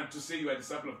God, and to say you are a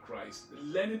disciple of Christ,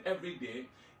 learning every day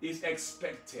is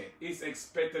expected. It's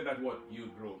expected that what you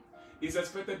grow. It's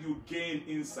expected you gain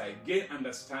insight, gain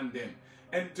understanding,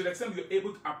 and to the extent you're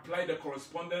able to apply the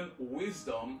corresponding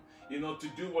wisdom, you know, to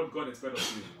do what God expects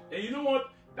of you. And you know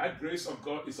what? That grace of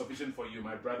God is sufficient for you,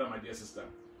 my brother, my dear sister.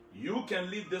 You can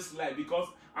live this life because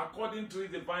according to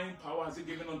His divine power has He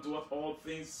given unto us all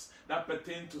things that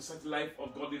pertain to such life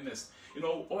of godliness. You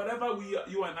know, whatever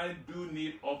you and I do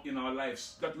need of in our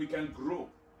lives, that we can grow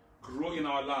in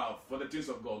our love for the things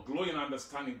of God, grow in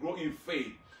understanding, grow in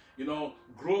faith, you know,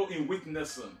 grow in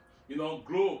witnessing, you know,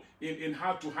 grow in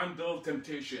how to handle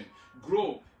temptation,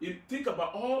 grow in, think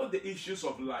about all the issues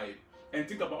of life, and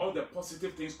think about all the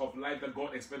positive things of life that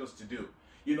God expects us to do.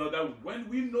 You know, that when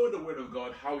we know the Word of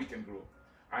God, how we can grow.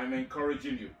 I'm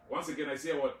encouraging you. Once again, I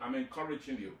say what? I'm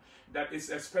encouraging you. That it's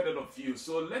expected of you.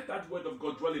 So let that Word of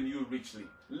God dwell in you richly.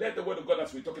 Let the Word of God,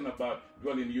 as we're talking about,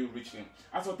 dwell in you richly.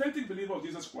 As authentic believers of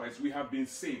Jesus Christ, we have been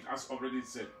saved, as already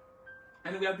said.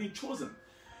 And we have been chosen.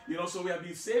 You know, so we have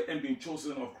been saved and been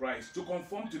chosen of Christ to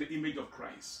conform to the image of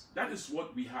Christ. That is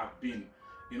what we have been,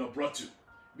 you know, brought to.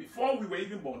 Before we were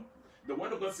even born, the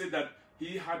Word of God said that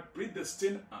He had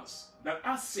predestined us, that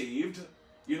as saved,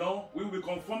 you know, we will be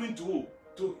conforming to who?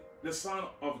 To the Son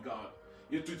of God,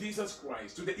 you know, to Jesus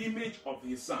Christ, to the image of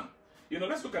His Son. You know,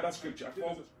 let's look at that scripture.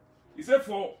 He said,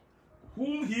 for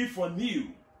whom He foreknew,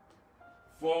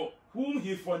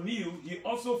 He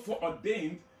also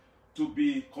foreordained to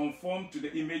be conformed to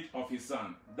the image of His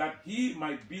Son, that He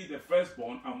might be the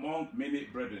firstborn among many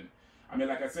brethren. I mean,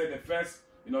 like I said, the first,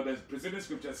 you know, the preceding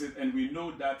scripture says, and we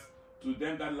know that to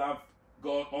them that love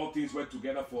God, all things work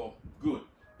together for good,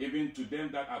 even to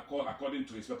them that are called according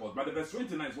to His purpose. But the verse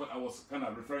 29 is what I was kind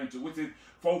of referring to, which is,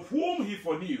 for whom He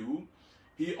foreknew,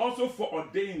 He also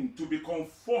foreordained to be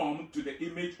conformed to the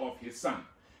image of His Son,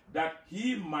 that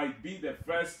He might be the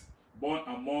firstborn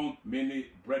among many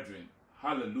brethren.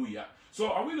 Hallelujah. So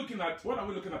what are we looking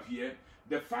at here?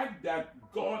 The fact that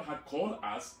God had called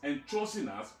us and chosen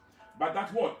us, but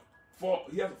that what?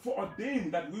 He has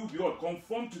foreordained that we will be what?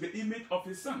 Conformed to the image of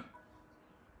His Son.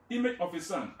 Image of His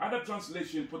Son. Other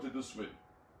translation put it this way.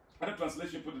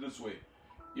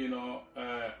 You know,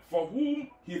 for whom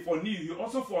He foreknew, He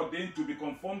also foreordained to be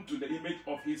conformed to the image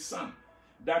of His Son,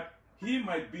 that He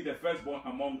might be the firstborn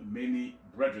among many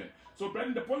brethren. So,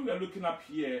 brethren, the point we are looking up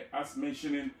here, as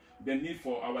mentioning the need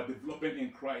for our development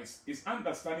in Christ, is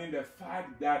understanding the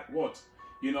fact that what?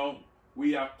 You know,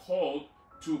 we are called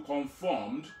to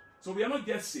conformed. So we are not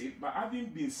just saved, but having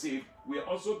been saved, we are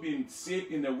also being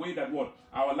saved in a way that what?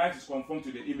 Our life is conformed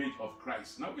to the image of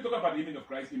Christ. Now, when we talk about the image of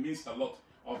Christ, it means a lot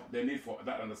of the need for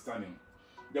that understanding.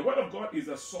 The Word of God is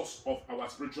the source of our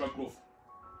spiritual growth.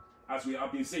 As we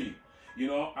have been saying, you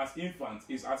know, as infants,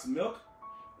 is as milk,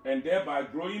 and thereby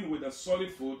growing with a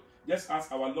solid food, just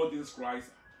as our Lord Jesus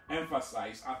Christ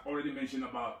emphasized. I've already mentioned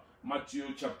about Matthew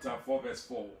chapter 4 verse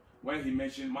 4, where He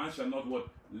mentioned, man shall not what?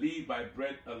 Live by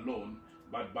bread alone,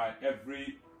 but by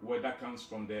every word that comes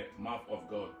from the mouth of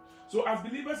God. So as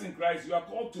believers in Christ, you are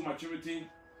called to maturity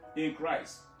in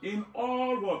Christ. In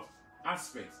all what?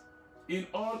 Aspects. In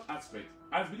all aspects.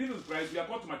 As believers in Christ, we are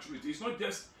called to maturity. It's not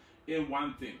just in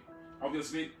one thing.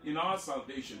 Obviously, in our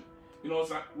salvation, you know,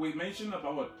 so we mentioned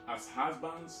about what? As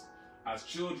husbands, as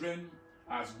children,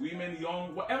 as women,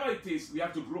 young, whatever it is, we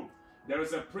have to grow. There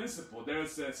is a principle, there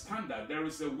is a standard, there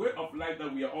is a way of life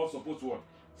that we are all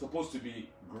supposed to be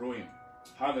growing.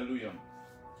 Hallelujah.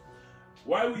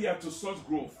 Why we have to source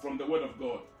growth from the Word of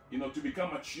God, you know, to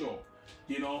become mature,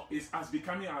 you know, is as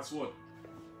becoming as what?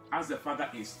 As the Father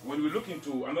is. When we look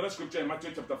into another scripture in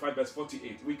Matthew chapter 5 verse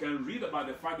 48, we can read about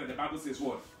the fact that the Bible says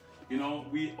what? You know,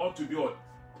 we ought to be what?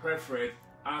 Perfect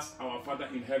as our Father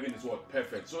in heaven is what?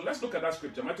 Perfect. So let's look at that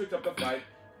scripture. Matthew chapter 5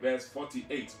 verse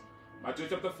 48. Matthew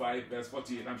chapter 5 verse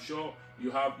 48. I'm sure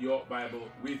you have your Bible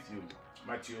with you.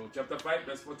 Matthew chapter 5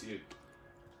 verse 48.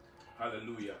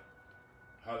 Hallelujah.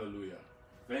 Hallelujah.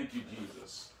 Thank you,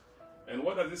 Jesus. And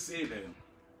what does it say then?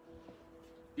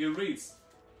 It reads,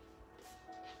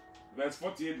 verse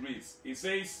 48 reads, it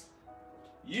says,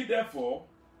 ye therefore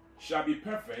shall be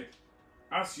perfect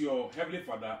as your heavenly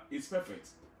Father is perfect.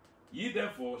 Ye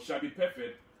therefore shall be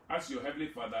perfect as your heavenly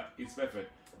Father is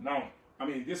perfect. Now, I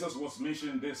mean, Jesus was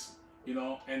mentioning this, you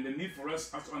know, and the need for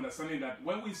us as to understanding that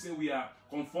when we say we are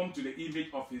conformed to the image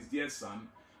of His dear Son,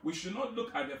 we should not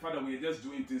look at the fact that we are just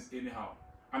doing things anyhow.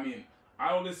 I mean,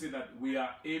 I always say that we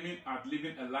are aiming at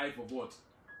living a life of what?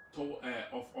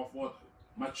 Of what?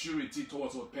 Maturity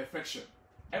towards what? Perfection.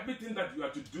 Everything that you are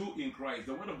to do in Christ,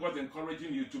 the Word of God is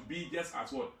encouraging you to be just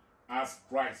as what? As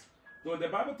Christ. So the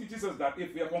Bible teaches us that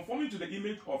if we are conforming to the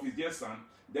image of His dear Son,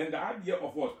 then the idea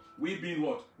of what? We being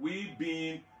what? We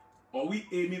being, or we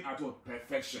aiming at what?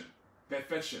 Perfection.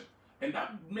 Perfection. And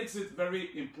that makes it very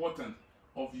important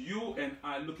of you and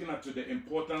I looking at the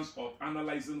importance of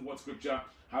analyzing what Scripture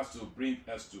has to bring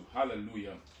us to.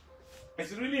 Hallelujah.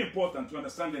 It's really important to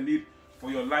understand the need for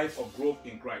your life of growth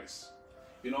in Christ.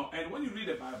 You know, and when you read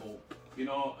the Bible, you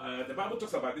know, the Bible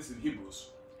talks about this in Hebrews.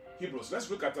 Let's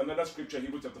look at another scripture,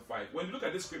 Hebrews chapter 5. When you look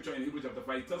at this scripture in Hebrews chapter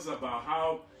 5, it tells about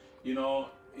how, you know,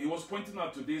 he was pointing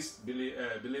out to these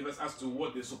believers as to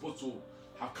what they're supposed to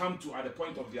have come to at the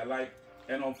point of their life.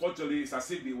 And unfortunately, it's as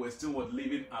if they were still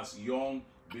living as young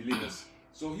believers.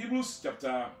 So Hebrews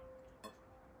chapter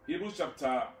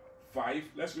 5,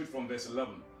 let's read from verse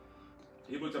 11.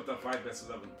 Hebrews chapter 5, verse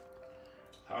 11.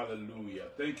 Hallelujah.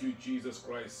 Thank you, Jesus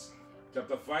Christ.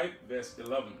 Chapter 5, verse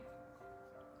 11.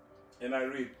 And I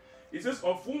read, it says,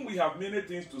 of whom we have many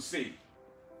things to say.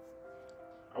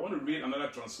 I want to read another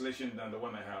translation than the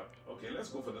one I have. Okay, let's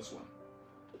go for this one.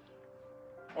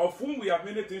 Of whom we have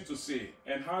many things to say,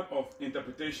 and hard of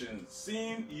interpretation,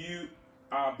 seeing you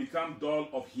are become dull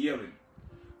of hearing.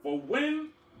 For when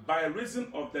by reason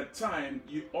of the time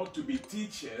you ought to be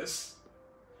teachers,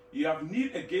 you have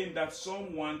need again that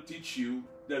someone teach you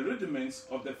the rudiments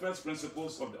of the first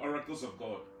principles of the oracles of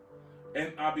God,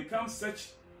 and are become such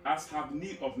as have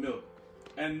need of milk,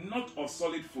 and not of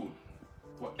solid food.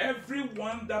 For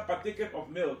everyone that partaketh of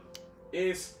milk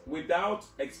is without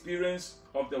experience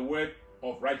of the word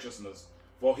of righteousness,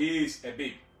 for he is a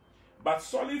babe. But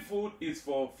solid food is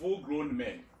for full-grown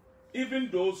men, even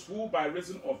those who by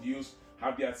reason of use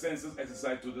have their senses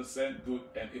exercised to discern good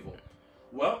and evil.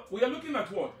 Well, we are looking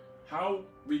at what? How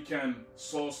we can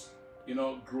source,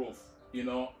 growth,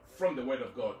 from the word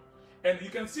of God. And you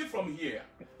can see from here,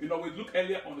 we look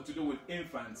earlier on to do with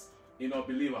infants,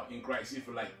 believer in Christ, if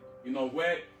you like,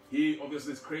 where he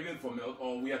obviously is craving for milk,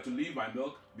 or we have to live by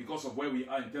milk because of where we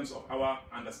are in terms of our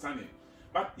understanding.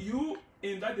 But you,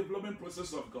 in that development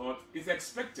process of God, is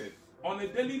expected on a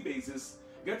daily basis,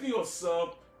 getting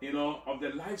yourself, of the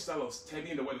lifestyle of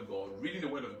studying the word of God, reading the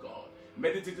word of God,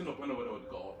 meditating upon the word of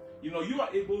God. You are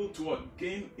able to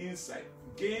gain insight,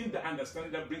 gain the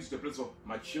understanding that brings you to the place of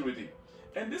maturity.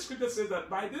 And this scripture says that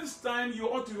by this time you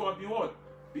ought to have been what?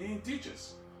 Being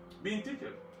teachers. Being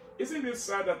teachers. Isn't it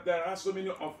sad that there are so many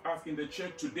of us in the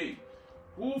church today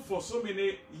who for so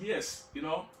many years,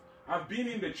 have been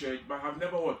in the church but have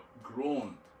never what?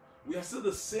 Grown. We are still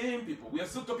the same people. We are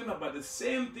still talking about the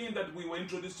same thing that we were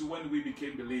introduced to when we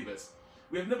became believers.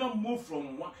 We have never moved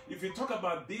from one. If you talk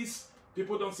about this,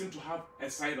 people don't seem to have a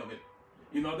side of it.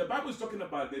 The Bible is talking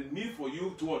about the need for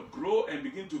you to what? Grow and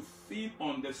begin to feed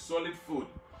on the solid food.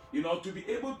 To be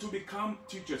able to become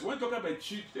teachers. When you talk about a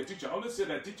teacher, I always say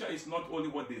that a teacher is not only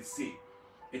what they say.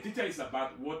 A teacher is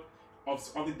about what of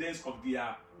evidence of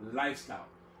their lifestyle.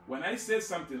 When I say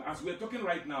something, as we're talking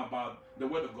right now about the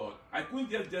Word of God, I couldn't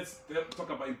just talk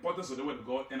about the importance of the Word of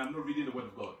God and I'm not reading the Word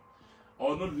of God,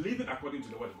 or not living according to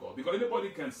the Word of God. Because anybody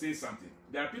can say something.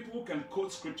 There are people who can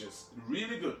quote scriptures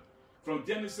really good, from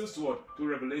Genesis to what? To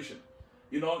Revelation.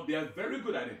 They are very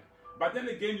good at it. But then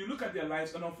again, you look at their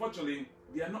lives, and unfortunately,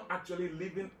 they are not actually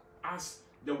living as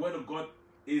the Word of God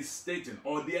is stating,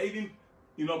 or they are even,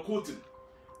 quoting.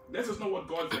 This is not what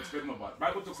God is expecting about. The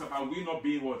Bible talks about we not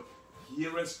being what?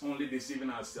 Hearers only, deceiving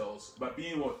ourselves, but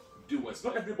being what? Doers.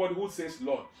 Not everybody who says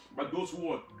Lord, but those who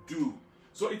what? Do.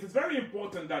 So it is very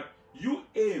important that you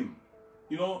aim,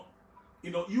 you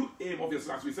aim,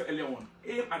 obviously, as we said earlier on,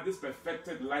 aim at this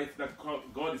perfected life that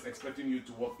God is expecting you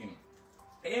to walk in.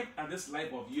 Aim at this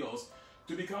life of yours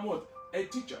to become what? A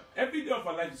teacher. Every day of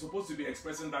our life is supposed to be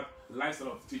expressing that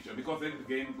lifestyle of teacher. Because then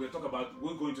again, we're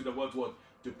going to the world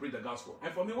to preach the gospel.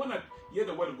 And for me, when I hear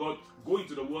the word of God, go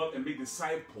into the world and make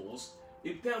disciples,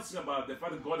 it tells me about the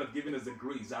fact that God has given us the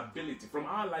grace, the ability from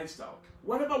our lifestyle.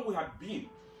 Whatever we have been,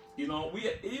 we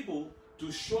are able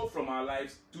to show from our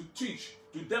lives, to teach,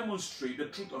 to demonstrate the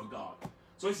truth of God.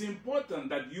 So it's important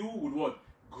that you would what?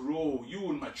 Grow, you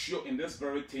will mature in these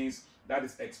very things that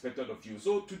is expected of you.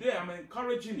 So today I'm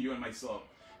encouraging you and myself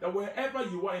that wherever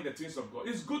you are in the things of God,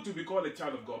 it's good to be called a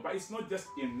child of God, but it's not just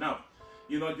enough,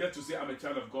 just to say I'm a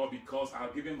child of God because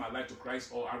I've given my life to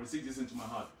Christ or I received this into my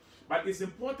heart. But it's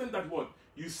important that what?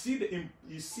 You see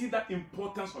that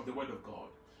importance of the word of God.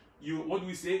 What do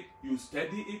we say? You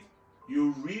study it,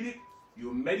 you read it,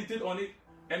 you meditate on it,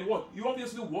 and what? You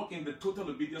obviously walk in the total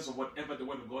obedience of whatever the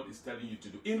word of God is telling you to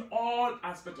do in all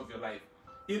aspects of your life.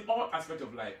 In all aspects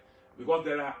of life. Because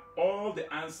there are all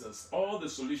the answers, all the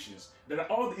solutions, there are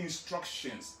all the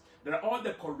instructions There are all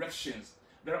the corrections.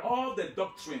 There are all the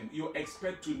doctrine you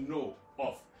expect to know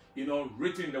of,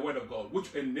 written in the Word of God,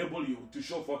 which enable you to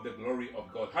show forth the glory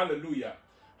of God. Hallelujah.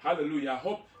 Hallelujah. I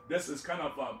hope this is kind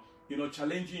of,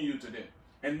 challenging you today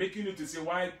and making you to see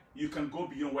why you can go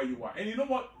beyond where you are. And you know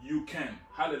what? You can.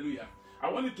 Hallelujah.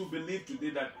 I want you to believe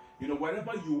today that,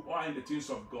 wherever you are in the things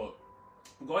of God,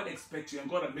 God expects you and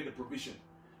God has made a provision.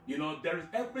 There is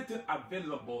everything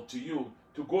available to you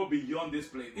to go beyond this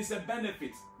place. It's a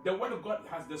benefit. The Word of God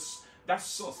has that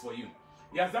source for you.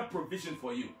 He has that provision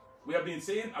for you. We have been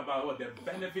saying about the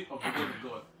benefit of the Word of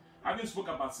God. Having spoke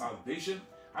about salvation,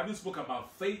 having spoke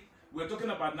about faith, we're talking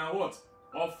about now what?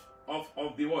 Of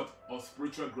the what? Of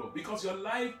spiritual growth. Because your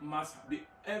life must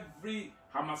have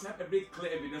every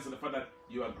clear evidence of the fact that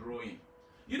you are growing.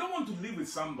 You don't want to live with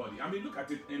somebody. I mean, look at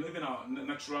it in even our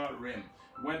natural realm.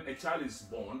 When a child is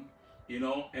born,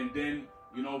 and then,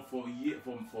 for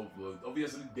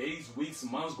obviously days, weeks,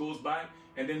 months goes by,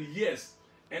 and then years,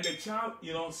 and the child,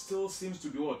 still seems to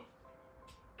be what?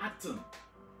 Acting.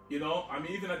 I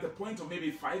mean, even at the point of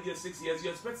maybe 5 years, 6 years, you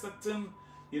expect certain,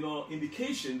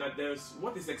 indication that there's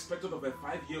what is expected of a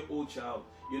 5-year-old child,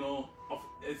 of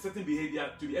a certain behavior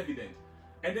to be evident.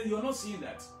 And then you're not seeing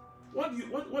that.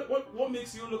 What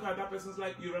makes you look at that person's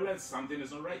life? You realize something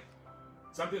is not right.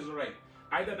 Something is not right.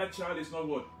 Either that child is not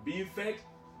what? Being fed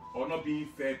or not being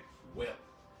fed well.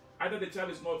 Either the child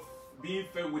is not being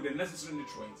fed with the necessary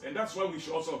nutrients. And that's why we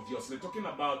should also obviously talking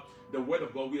about the Word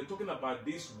of God. We are talking about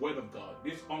this Word of God,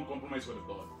 this uncompromised Word of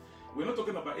God. We're not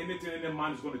talking about anything any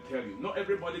man is going to tell you. Not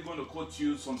everybody going to quote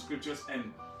you some scriptures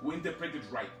and we interpret it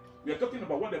right. We are talking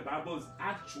about what the Bible is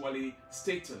actually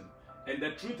stating, and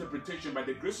the true interpretation by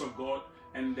the grace of God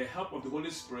and the help of the Holy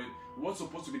Spirit, what's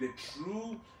supposed to be the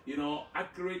true,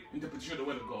 accurate interpretation of the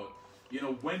Word of God.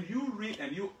 When you read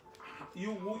and you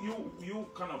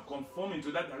kind of conform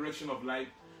into that direction of life,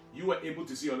 you are able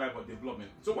to see your life of development.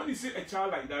 So when you see a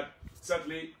child like that,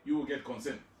 certainly you will get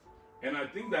concerned. And I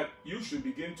think that you should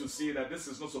begin to see that this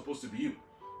is not supposed to be you.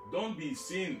 Don't be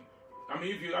seen. I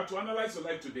mean, if you have to analyze your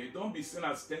life today, don't be seen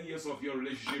as 10 years of your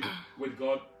relationship with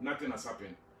God, nothing has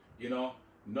happened.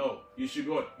 No, you should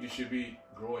be what? You should be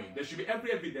growing. There should be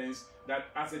every evidence that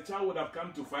as a child would have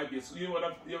come to 5 years, you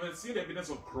have seen evidence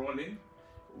of crawling,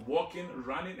 walking,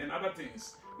 running, and other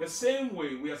things. The same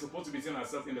way we are supposed to be seeing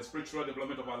ourselves in the spiritual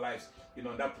development of our lives, in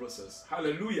that process.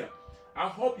 Hallelujah. I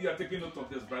hope you are taking note of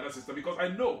this, brother, sister, because I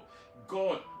know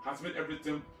God has made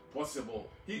everything possible.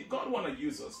 God want to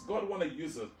use us. God want to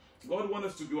use us. God wants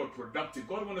us to be productive.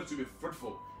 God wants us to be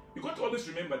fruitful. You got to always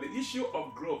remember the issue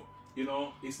of growth,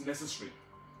 is necessary.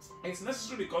 It's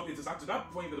necessary because it is up to that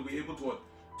point that we're able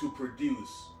to produce,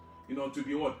 to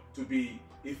be to be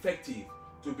effective,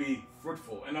 to be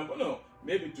fruitful. And I'm going to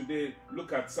maybe today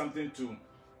look at something to,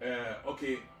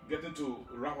 getting to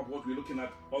wrap up what we're looking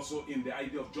at also in the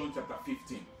idea of John chapter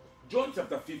 15. John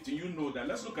chapter 15, you know that.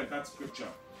 Let's look at that scripture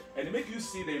and it make you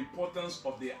see the importance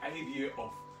of the idea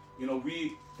of,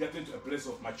 we getting to a place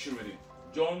of maturity.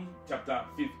 John chapter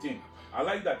 15. I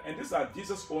like that. And these are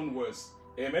Jesus' own words.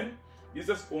 Amen.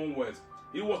 Jesus' own words.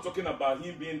 He was talking about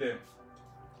him being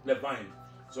the vine.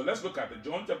 So let's look at it.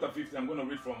 John chapter 15. I'm going to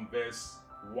read from verse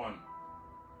 1.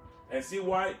 And see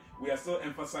why we are still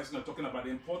emphasizing and talking about the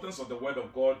importance of the Word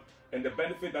of God and the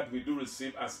benefit that we do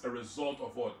receive as a result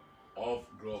of what? Of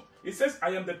growth. It says, I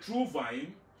am the true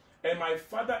vine, and my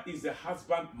Father is the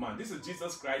husbandman. This is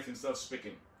Jesus Christ himself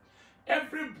speaking.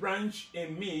 Every branch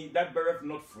in me that beareth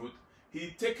not fruit,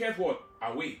 he taketh what?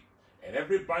 Away. And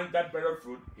every branch that beareth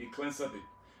fruit, he cleanseth it,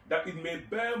 that it may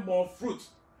bear more fruit.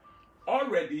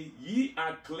 Already ye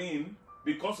are clean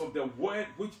because of the word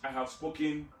which I have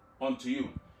spoken unto you.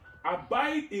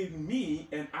 Abide in me,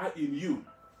 and I in you.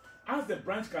 As the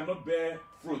branch cannot bear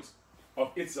fruit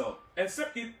of itself,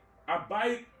 except it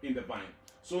abide in the vine,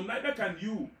 so neither can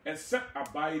you except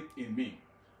abide in me.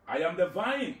 I am the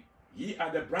vine, ye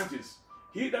are the branches.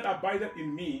 He that abideth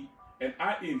in me, and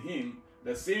I in him,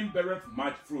 the same beareth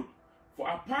much fruit. For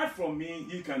apart from me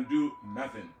ye can do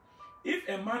nothing. If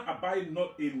a man abide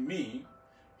not in me,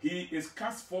 he is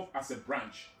cast forth as a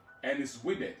branch, and is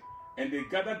withered, and they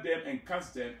gather them and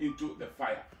cast them into the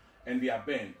fire, and they are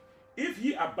burned. If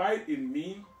ye abide in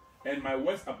me, and my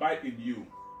words abide in you,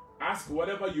 ask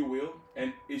whatever you will,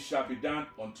 and it shall be done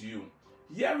unto you.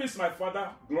 Here is my Father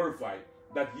glorified,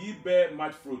 that ye bear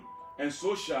much fruit, and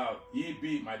so shall ye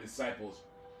be my disciples.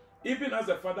 Even as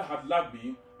the Father hath loved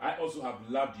me, I also have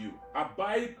loved you.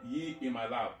 Abide ye in my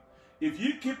love. If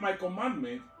ye keep my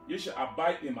commandment, ye shall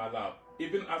abide in my love,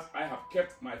 even as I have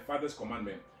kept my Father's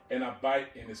commandment, and abide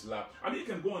in his love. I mean, you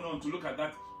can go on to look at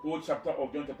that whole chapter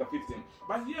of John chapter 15.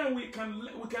 But here we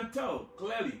can tell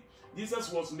clearly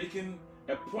Jesus was making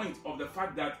a point of the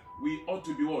fact that we ought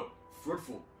to be what?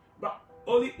 Fruitful. But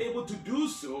only able to do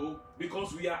so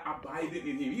because we are abiding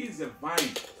in him. He is the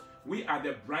vine. We are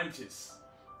the branches.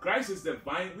 Christ is the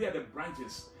vine. We are the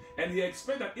branches. And he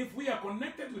expects that if we are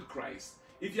connected with Christ,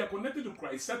 if you are connected to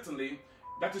Christ, certainly,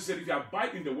 that is, if you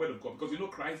abide in the word of God, because you know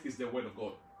Christ is the word of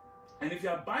God. And if you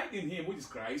abide in him, which is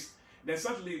Christ, then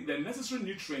certainly the necessary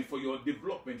nutrient for your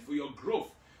development, for your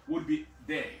growth, would be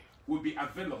there, would be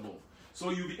available.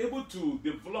 So you'll be able to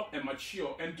develop and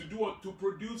mature and to do what? To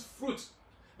produce fruit.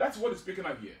 That's what it's speaking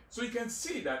of here. So you can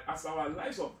see that as our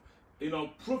lives of,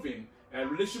 proving a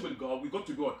relationship with God, we got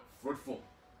to be what? Fruitful.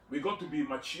 We got to be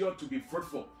mature to be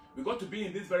fruitful. We got to be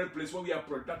in this very place where we are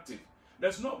productive.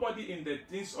 There's nobody in the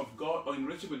things of God or in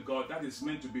relationship with God that is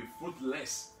meant to be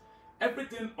fruitless.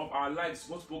 Everything of our lives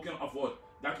was spoken of what?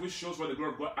 That which shows what the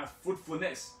glory of God as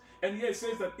fruitfulness. And here it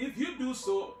says that if you do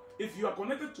so, if you are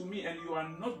connected to me and you are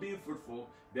not being fruitful,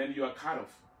 then you are cut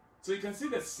off. So you can see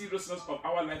the seriousness of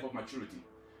our life of maturity,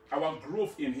 our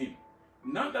growth in him.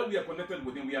 Now that we are connected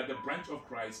with him, we are the branch of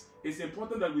Christ. It's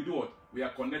important that we do what? We are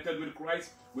connected with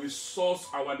Christ. We source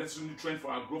our necessary nutrient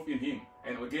for our growth in him.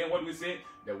 And again, what we say?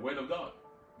 The word of God.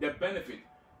 The benefit.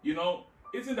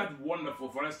 Isn't that wonderful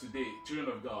for us today, children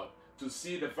of God, to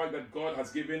see the fact that God has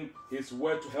given his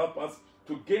word to help us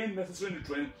to gain necessary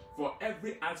nutrient for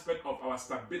every aspect of our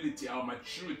stability, our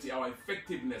maturity, our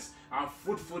effectiveness, our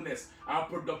fruitfulness, our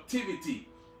productivity,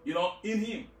 in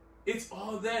him. It's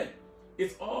all there.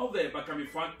 It's all there, but can be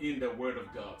found in the word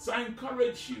of God. So I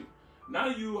encourage you. Now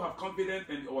you have confidence,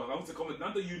 and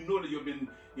now that you know that you've been,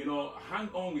 hang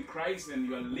on with Christ and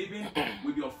you are living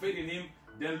with your faith in him,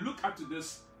 then look up to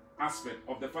this aspect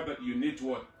of the fact that you need to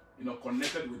what?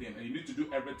 Connected with him, and you need to do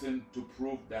everything to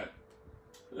prove that.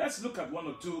 Let's look at one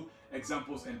or two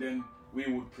examples, and then we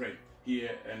will pray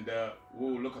here, and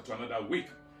we'll look at another week.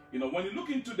 When you look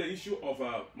into the issue of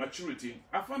maturity,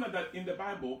 I found out that in the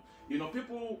Bible,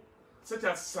 people such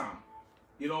as Sam,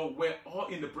 were all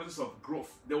in the process of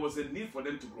growth. There was a need for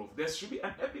them to grow. There should be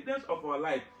an evidence of our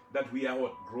life that we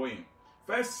are growing.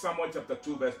 1 Samuel chapter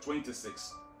 2 verse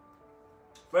 26.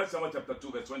 1 Samuel chapter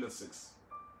 2 verse 26.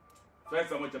 1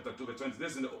 Samuel chapter 2 verse 26.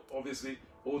 This is in the obviously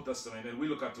Old Testament. And we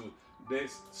look at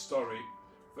this story.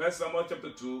 1 Samuel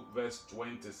chapter 2 verse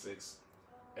 26.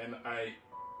 And I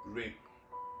read.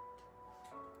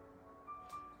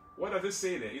 What does it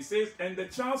say there? It says, and the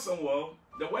child Samuel,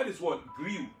 the word is what?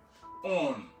 Grew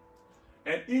on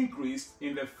and increased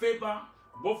in the favor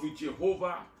both with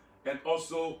Jehovah and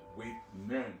also with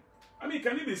men. I mean,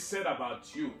 can it be said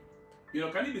about you?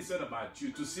 Can it be said about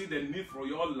you to see the need for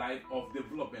your life of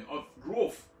development, of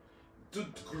growth, to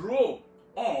grow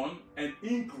on and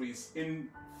increase in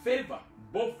favor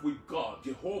both with God,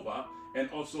 Jehovah, and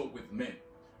also with men?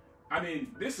 I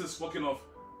mean, this is spoken of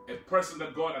a person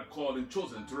that God had called and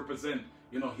chosen to represent,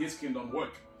 his kingdom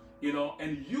work.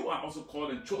 And you are also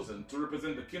called and chosen to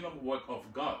represent the kingdom work of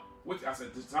God, which as a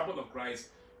disciple of Christ,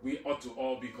 we ought to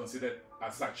all be considered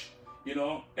as such. And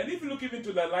if you look even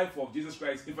to the life of Jesus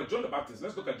Christ, if John the Baptist,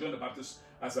 let's look at John the Baptist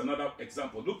as another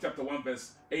example. Luke chapter 1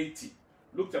 verse 80.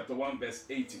 Luke chapter 1 verse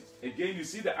 80. Again, you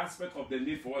see the aspect of the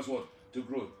need for us what? To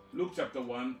grow. Luke chapter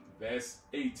 1 verse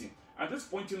 80. I'm just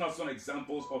pointing out some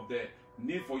examples of the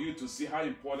need for you to see how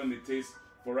important it is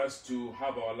for us to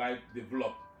have our life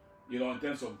develop, in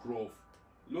terms of growth.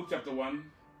 Luke chapter 1.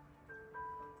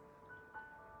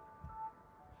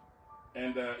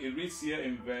 And it reads here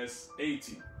in verse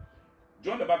 80.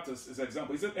 John the Baptist is an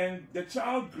example. He said, and the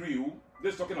child grew,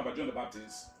 this is talking about John the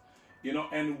Baptist,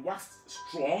 and waxed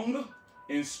strong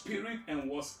in spirit and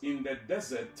was in the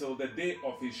desert till the day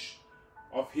of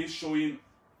his showing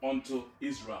unto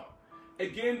Israel.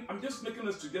 Again, I'm just making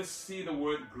us to just see the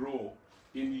word grow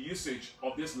in usage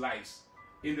of these lives,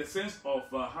 in the sense of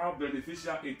how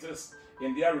beneficial it is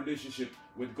in their relationship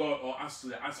with God, or as to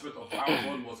the aspect of how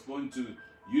God was going to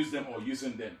use them or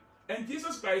using them. And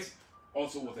Jesus Christ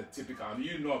also was a typical,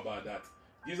 you know about that.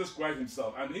 Jesus Christ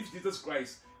himself, and if Jesus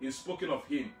Christ is spoken of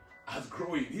him as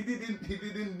growing, he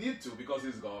didn't need to, because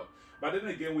he's God. But then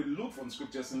again, we look from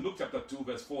scriptures in Luke chapter 2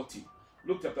 verse 40.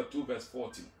 Luke chapter 2 verse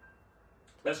 40.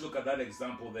 Let's look at that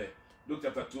example there. Luke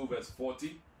chapter 2 verse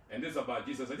 40. And this is about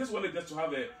Jesus. I just wanted just to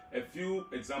have a few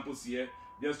examples here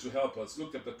just to help us.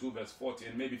 Luke chapter 2 verse 40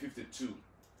 and maybe 52.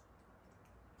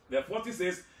 The 40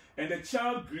 says, and the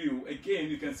child grew. Again,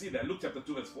 you can see that. Luke chapter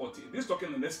 2 verse 40. This is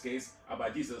talking in this case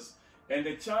about Jesus. And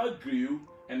the child grew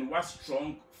and was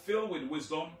strong, filled with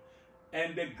wisdom,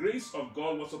 and the grace of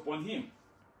God was upon him.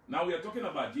 Now we are talking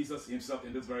about Jesus himself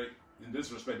in this very, in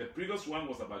this respect. The previous one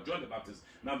was about John the Baptist.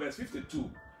 Now verse 52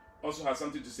 also has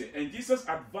something to say. And Jesus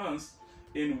advanced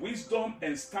in wisdom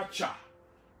and stature,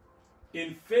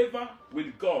 in favor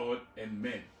with God and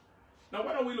men. Now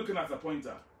what are we looking at as a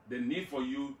pointer? The need for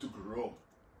you to grow.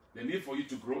 The need for you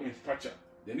to grow in stature.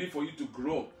 The need for you to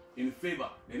grow in favor.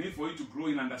 The need for you to grow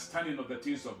in understanding of the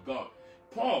things of God.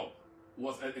 Paul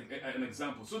was an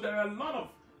example. So there are a lot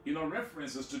of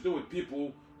references to do with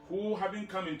people who, having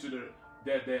come into the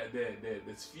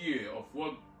sphere of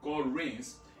what God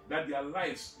reigns, that their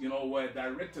lives were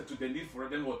directed to the need for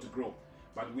them to grow.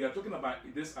 But we are talking about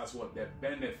this as what? The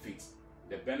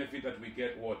benefit that we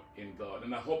get in God.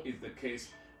 And I hope it's the case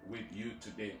with you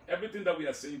today. Everything that we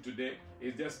are saying today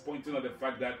is just pointing out the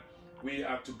fact that we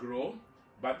are to grow,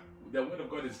 but the word of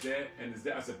God is there and is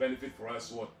there as a benefit for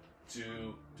us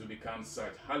to become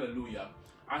such. Hallelujah.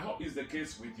 I hope it's the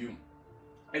case with you.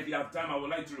 If you have time, I would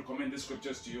like to recommend these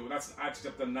scriptures to you. That's Acts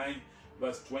chapter 9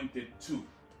 verse 22.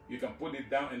 You can put it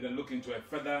down and then look into a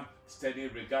further study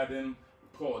regarding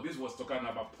Paul. This was talking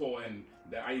about Paul and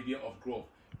the idea of growth.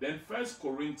 Then 1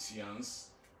 Corinthians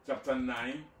chapter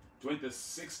 9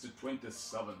 26 to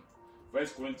 27. 1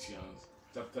 Corinthians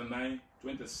chapter 9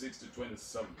 26 to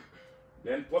 27.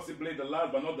 Then possibly the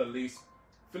last but not the least,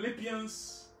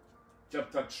 Philippians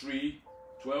chapter 3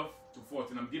 12 to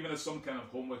 14. I'm giving us some kind of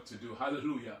homework to do.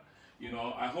 Hallelujah.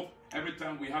 I hope every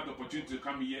time we have the opportunity to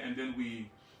come here and then we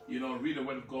read the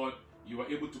word of God, you are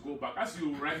able to go back. As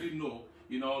you rightly know,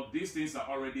 these things are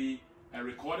already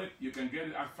recorded. You can get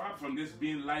it apart from this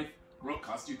being live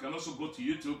broadcast. You can also go to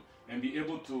YouTube and be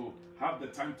able to have the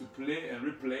time to play and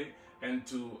replay and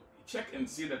to check and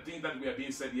see the things that we are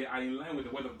being said here are in line with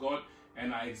the word of God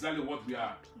and are exactly what we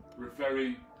are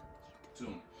referring to.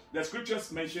 The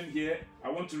scriptures mentioned here, I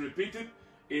want to repeat it,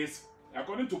 is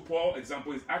according to Paul,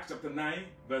 example is Acts chapter 9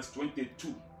 verse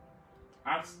 22.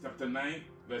 Acts chapter 9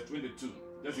 verse 22.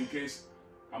 Just in case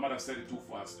I might have said it too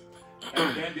fast.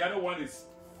 And then the other one is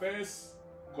 1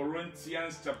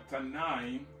 Corinthians chapter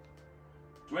 9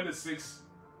 26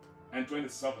 and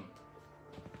 27.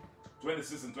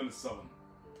 26 and 27.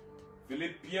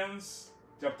 Philippians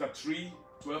chapter 3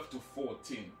 12 to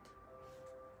 14.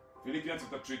 Philippians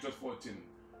chapter 3 12 to 14.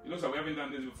 It looks like we haven't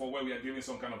done this before where we are giving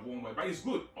some kind of homework. But it's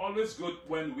good, always good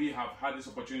when we have had this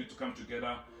opportunity to come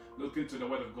together, look into the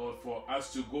word of God, for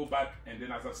us to go back and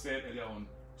then, as I said earlier on,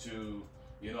 to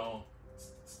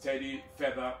study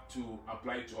further to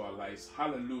apply to our lives.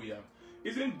 Hallelujah.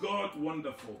 Isn't God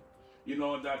wonderful?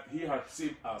 That He had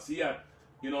saved us. He had,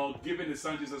 given His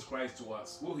Son Jesus Christ to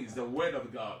us, who is the Word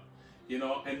of God,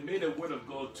 and made the Word of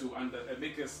God to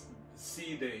make us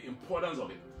see the importance of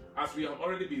it. As we have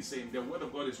already been saying, the Word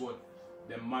of God is what?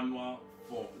 The manual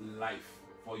for life,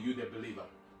 for you, the believer.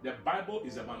 The Bible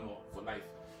is a manual for life.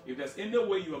 If there's any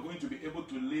way you are going to be able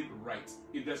to live right,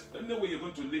 if there's any way you're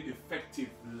going to live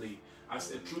effectively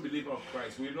as a true believer of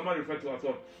Christ, we normally refer to as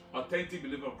authentic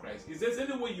believer of Christ. If there's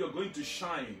any way you're going to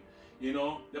shine,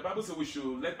 the Bible says we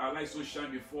should let our light so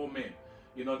shine before men,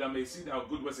 that may see our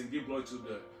good works and give glory to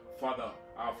the Father,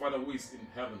 our Father who is in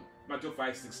heaven. Matthew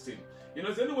 5:16.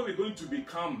 Is there any way we're going to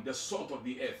become the salt of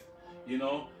the earth,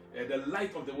 the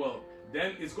light of the world?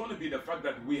 Then it's going to be the fact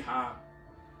that we have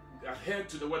adhered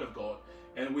to the word of God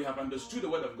and we have understood the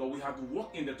word of God. We have to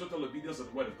walk in the total obedience of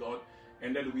the word of God,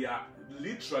 and then we are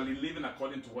literally living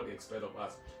according to what He expects of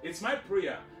us. It's my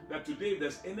prayer that today, if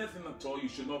there's anything at all you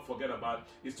should not forget about,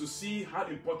 is to see how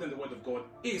important the word of God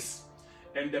is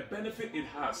and the benefit it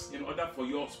has in order for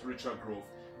your spiritual growth.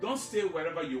 Don't stay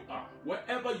wherever you are.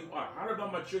 Wherever you are, however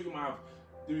mature you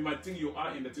might think you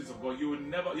are in the things of God, you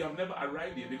have never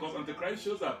arrived here, because until Christ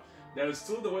shows up, there is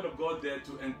still the word of God there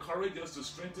to encourage us, to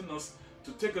strengthen us,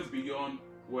 to take us beyond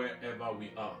wherever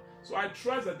we are. So I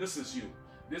trust that this is you.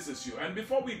 This is you. And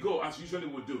before we go, as usually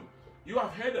we do, you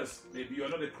have heard us. Maybe you are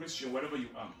not a Christian, wherever you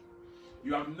are.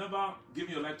 You have never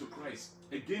given your life to Christ.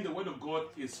 Again, the word of God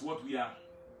is what we are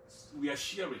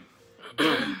sharing.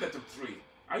 John chapter 3.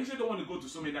 I usually don't want to go to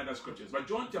so many other scriptures, but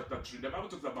John chapter 3, the Bible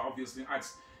talks about, obviously,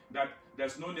 Acts, that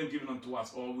there's no name given unto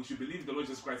us, or we should believe the Lord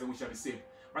Jesus Christ and we shall be saved.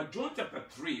 But John chapter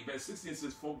 3, verse 16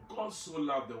 says, "For God so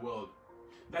loved the world,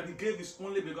 that He gave His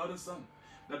only begotten Son,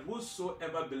 that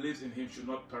whosoever believes in Him should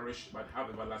not perish, but have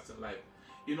everlasting life."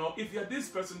 If you're this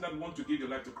person that wants to give your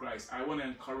life to Christ, I want to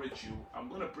encourage you. I'm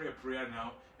going to pray a prayer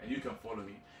now, and you can follow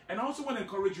me. And I also want to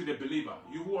encourage you, the believer,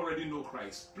 you who already know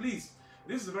Christ. Please,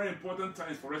 this is a very important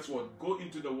time for us to go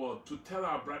into the world, to tell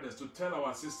our brothers, to tell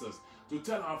our sisters, to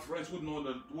tell our friends who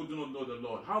do not know the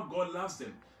Lord, how God loves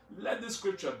them. Let this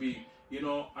scripture be,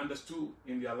 understood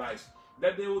in their lives,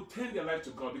 that they will turn their life to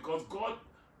God, because God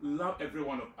loves every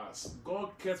one of us. God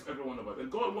cares for every one of us.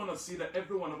 And God wants to see that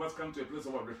every one of us come to a place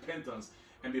of repentance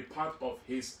and be part of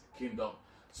his kingdom.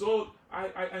 So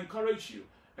I encourage you,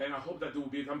 and I hope that it will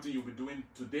be something you'll be doing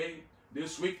today,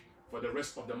 this week, for the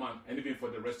rest of the month, and even for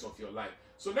the rest of your life.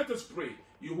 So let us pray.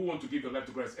 You who want to give your life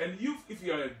to Christ, and you, if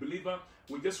you are a believer,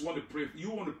 we just want to pray.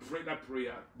 You want to pray that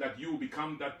prayer that you will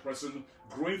become that person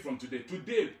growing from today.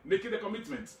 Today, make it a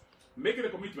commitment. Make it a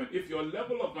commitment. If your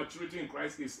level of maturity in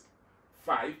Christ is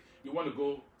 5, you want to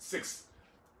go 6,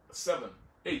 7,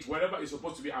 8, wherever is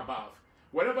supposed to be above.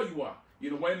 Wherever you are,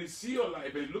 when you see your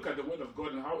life and you look at the Word of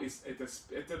God and how it's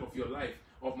expected of your life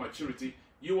of maturity,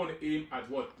 you want to aim at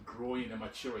what? Growing and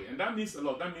maturing. And that means a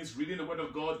lot. That means reading the Word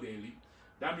of God daily.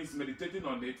 That means meditating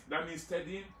on it. That means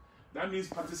studying. That means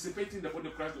participating in the body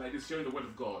of Christ like this, sharing the Word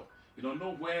of God.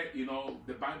 Know where,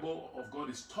 the Bible of God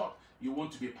is taught. You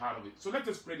want to be a part of it. So let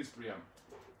us pray this prayer.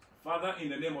 Father, in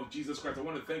the name of Jesus Christ, I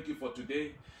want to thank you for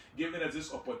today, giving us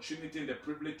this opportunity and the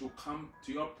privilege to come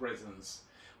to your presence,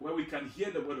 where we can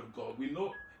hear the Word of God. We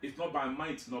know it's not by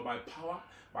might, nor by power,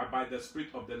 but by the Spirit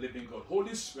of the living God.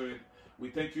 Holy Spirit, we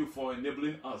thank you for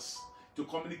enabling us to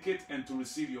communicate and to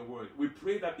receive your word. We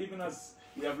pray that even as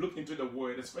we have looked into the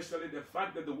word, especially the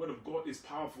fact that the word of God is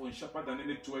powerful and sharper than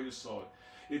any two-edged sword,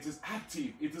 it is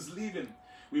active, it is living.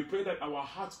 We pray that our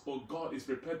hearts, oh God, is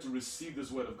prepared to receive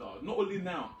this word of God, not only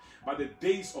now, but the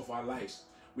days of our lives.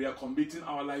 We are committing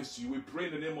our lives to you. We pray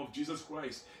in the name of Jesus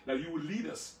Christ that you will lead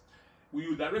us. You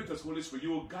will direct us, Holy Spirit.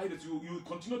 You will guide us. You will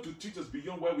continue to teach us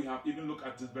beyond where we have even looked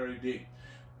at this very day.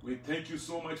 We thank you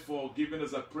so much for giving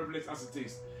us a privilege as it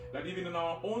is, that even in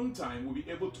our own time, we'll be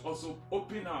able to also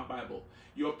open our Bible.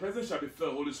 Your presence shall be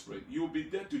felt, Holy Spirit. You will be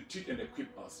there to teach and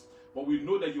equip us. But we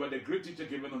know that you are the great teacher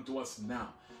given unto us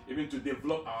now, even to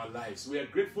develop our lives. We are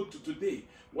grateful to today,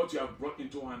 what you have brought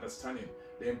into our understanding,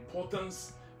 the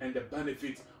importance and the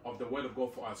benefit of the word of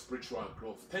God for our spiritual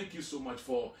growth. Thank you so much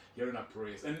for hearing our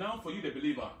prayers. And now for you, the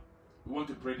believer, we want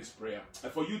to pray this prayer.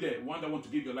 And for you, the one that want to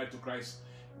give your life to Christ,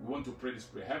 we want to pray this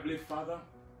prayer. Heavenly Father,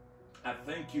 I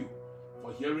thank you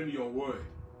for hearing your word,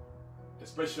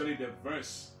 especially the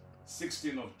verse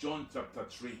 16 of John chapter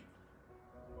 3.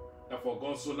 That for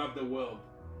God so loved the world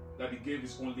that he gave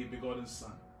his only begotten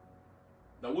Son,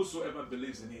 that whosoever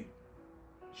believes in him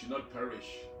should not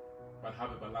perish but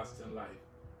have everlasting life.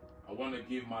 I want to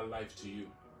give my life to you.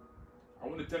 I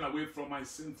want to turn away from my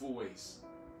sinful ways.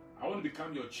 I want to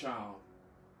become your child.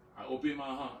 I open my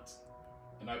heart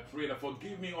and I pray that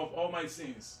forgive me of all my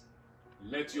sins.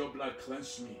 Let your blood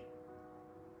cleanse me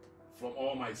from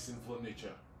all my sinful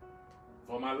nature,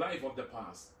 from my life of the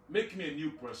past. Make me a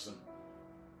new person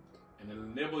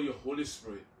and enable your Holy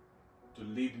Spirit to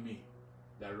lead me,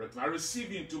 direct me. I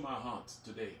receive you into my heart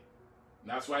today.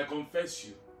 And that's why I confess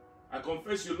you. I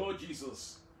confess you, Lord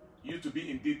Jesus, you to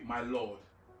be indeed my Lord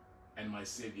and my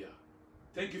Savior.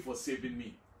 Thank you for saving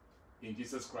me. In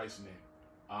Jesus Christ's name.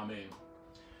 Amen.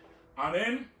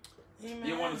 Amen. Amen.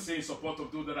 You want to say in support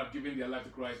of those that have given their life to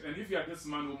Christ. And if you are this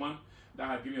man, woman, that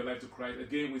have given your life to Christ,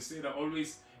 again, we say that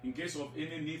always, in case of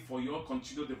any need for your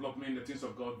continued development in the things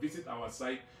of God, visit our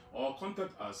site or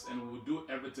contact us, and we will do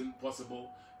everything possible,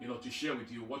 to share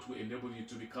with you what will enable you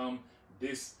to become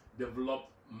this developed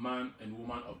man and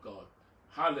woman of God.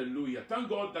 Hallelujah. Thank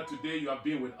God that today you have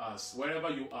been with us, wherever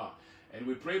you are. And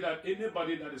we pray that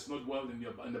anybody that is not well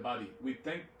in the body, we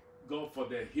thank God for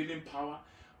the healing power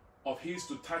of his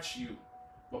to touch you.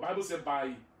 The Bible said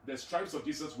by the stripes of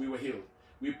Jesus we were healed.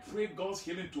 We pray God's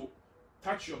healing to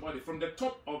touch your body from the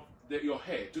top of your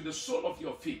head to the sole of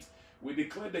your feet. We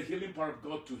declare the healing power of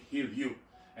God to heal you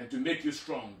and to make you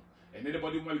strong. And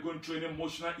anybody who might be going through any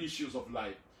emotional issues of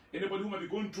life, anybody who might be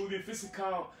going through the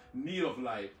physical need of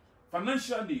life,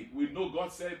 financial need, we know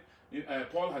God said,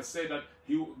 Paul has said that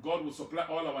God will supply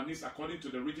all our needs according to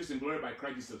the riches and glory by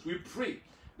Christ Jesus. We pray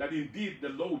that indeed the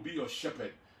Lord will be your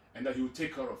shepherd and that he will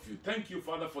take care of you. Thank you,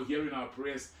 Father, for hearing our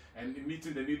prayers and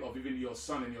meeting the need of even your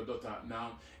son and your daughter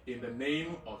now. In the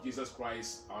name of Jesus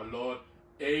Christ, our Lord.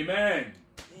 Amen.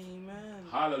 Amen.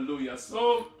 Hallelujah.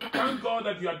 So, thank God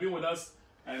that you have been with us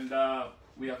and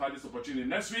we have had this opportunity.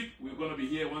 Next week, we're going to be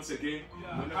here once again.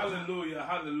 Yeah. Hallelujah.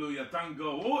 Hallelujah. Thank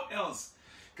God. Who else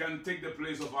can take the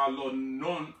place of our Lord?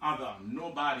 None other.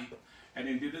 Nobody. And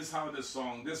indeed, this is how this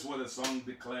is what the song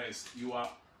declares. You are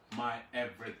my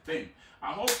everything.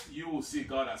 I hope you will see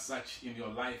God as such in your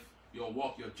life, your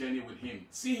walk, your journey with him.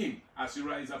 See him as you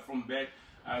rise up from bed,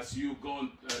 as you go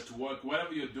to work,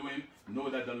 whatever you're doing, know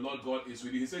that the Lord God is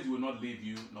with you. He said he will not leave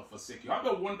you nor forsake you. Have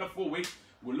a wonderful week.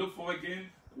 We'll look forward again.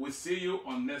 We'll see you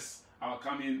on our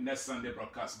coming next Sunday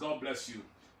broadcast. God bless you.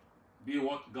 Be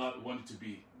what God wanted to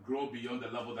be. Grow beyond the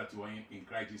level that you are in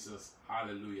Christ Jesus.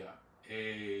 Hallelujah.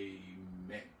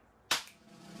 Amen.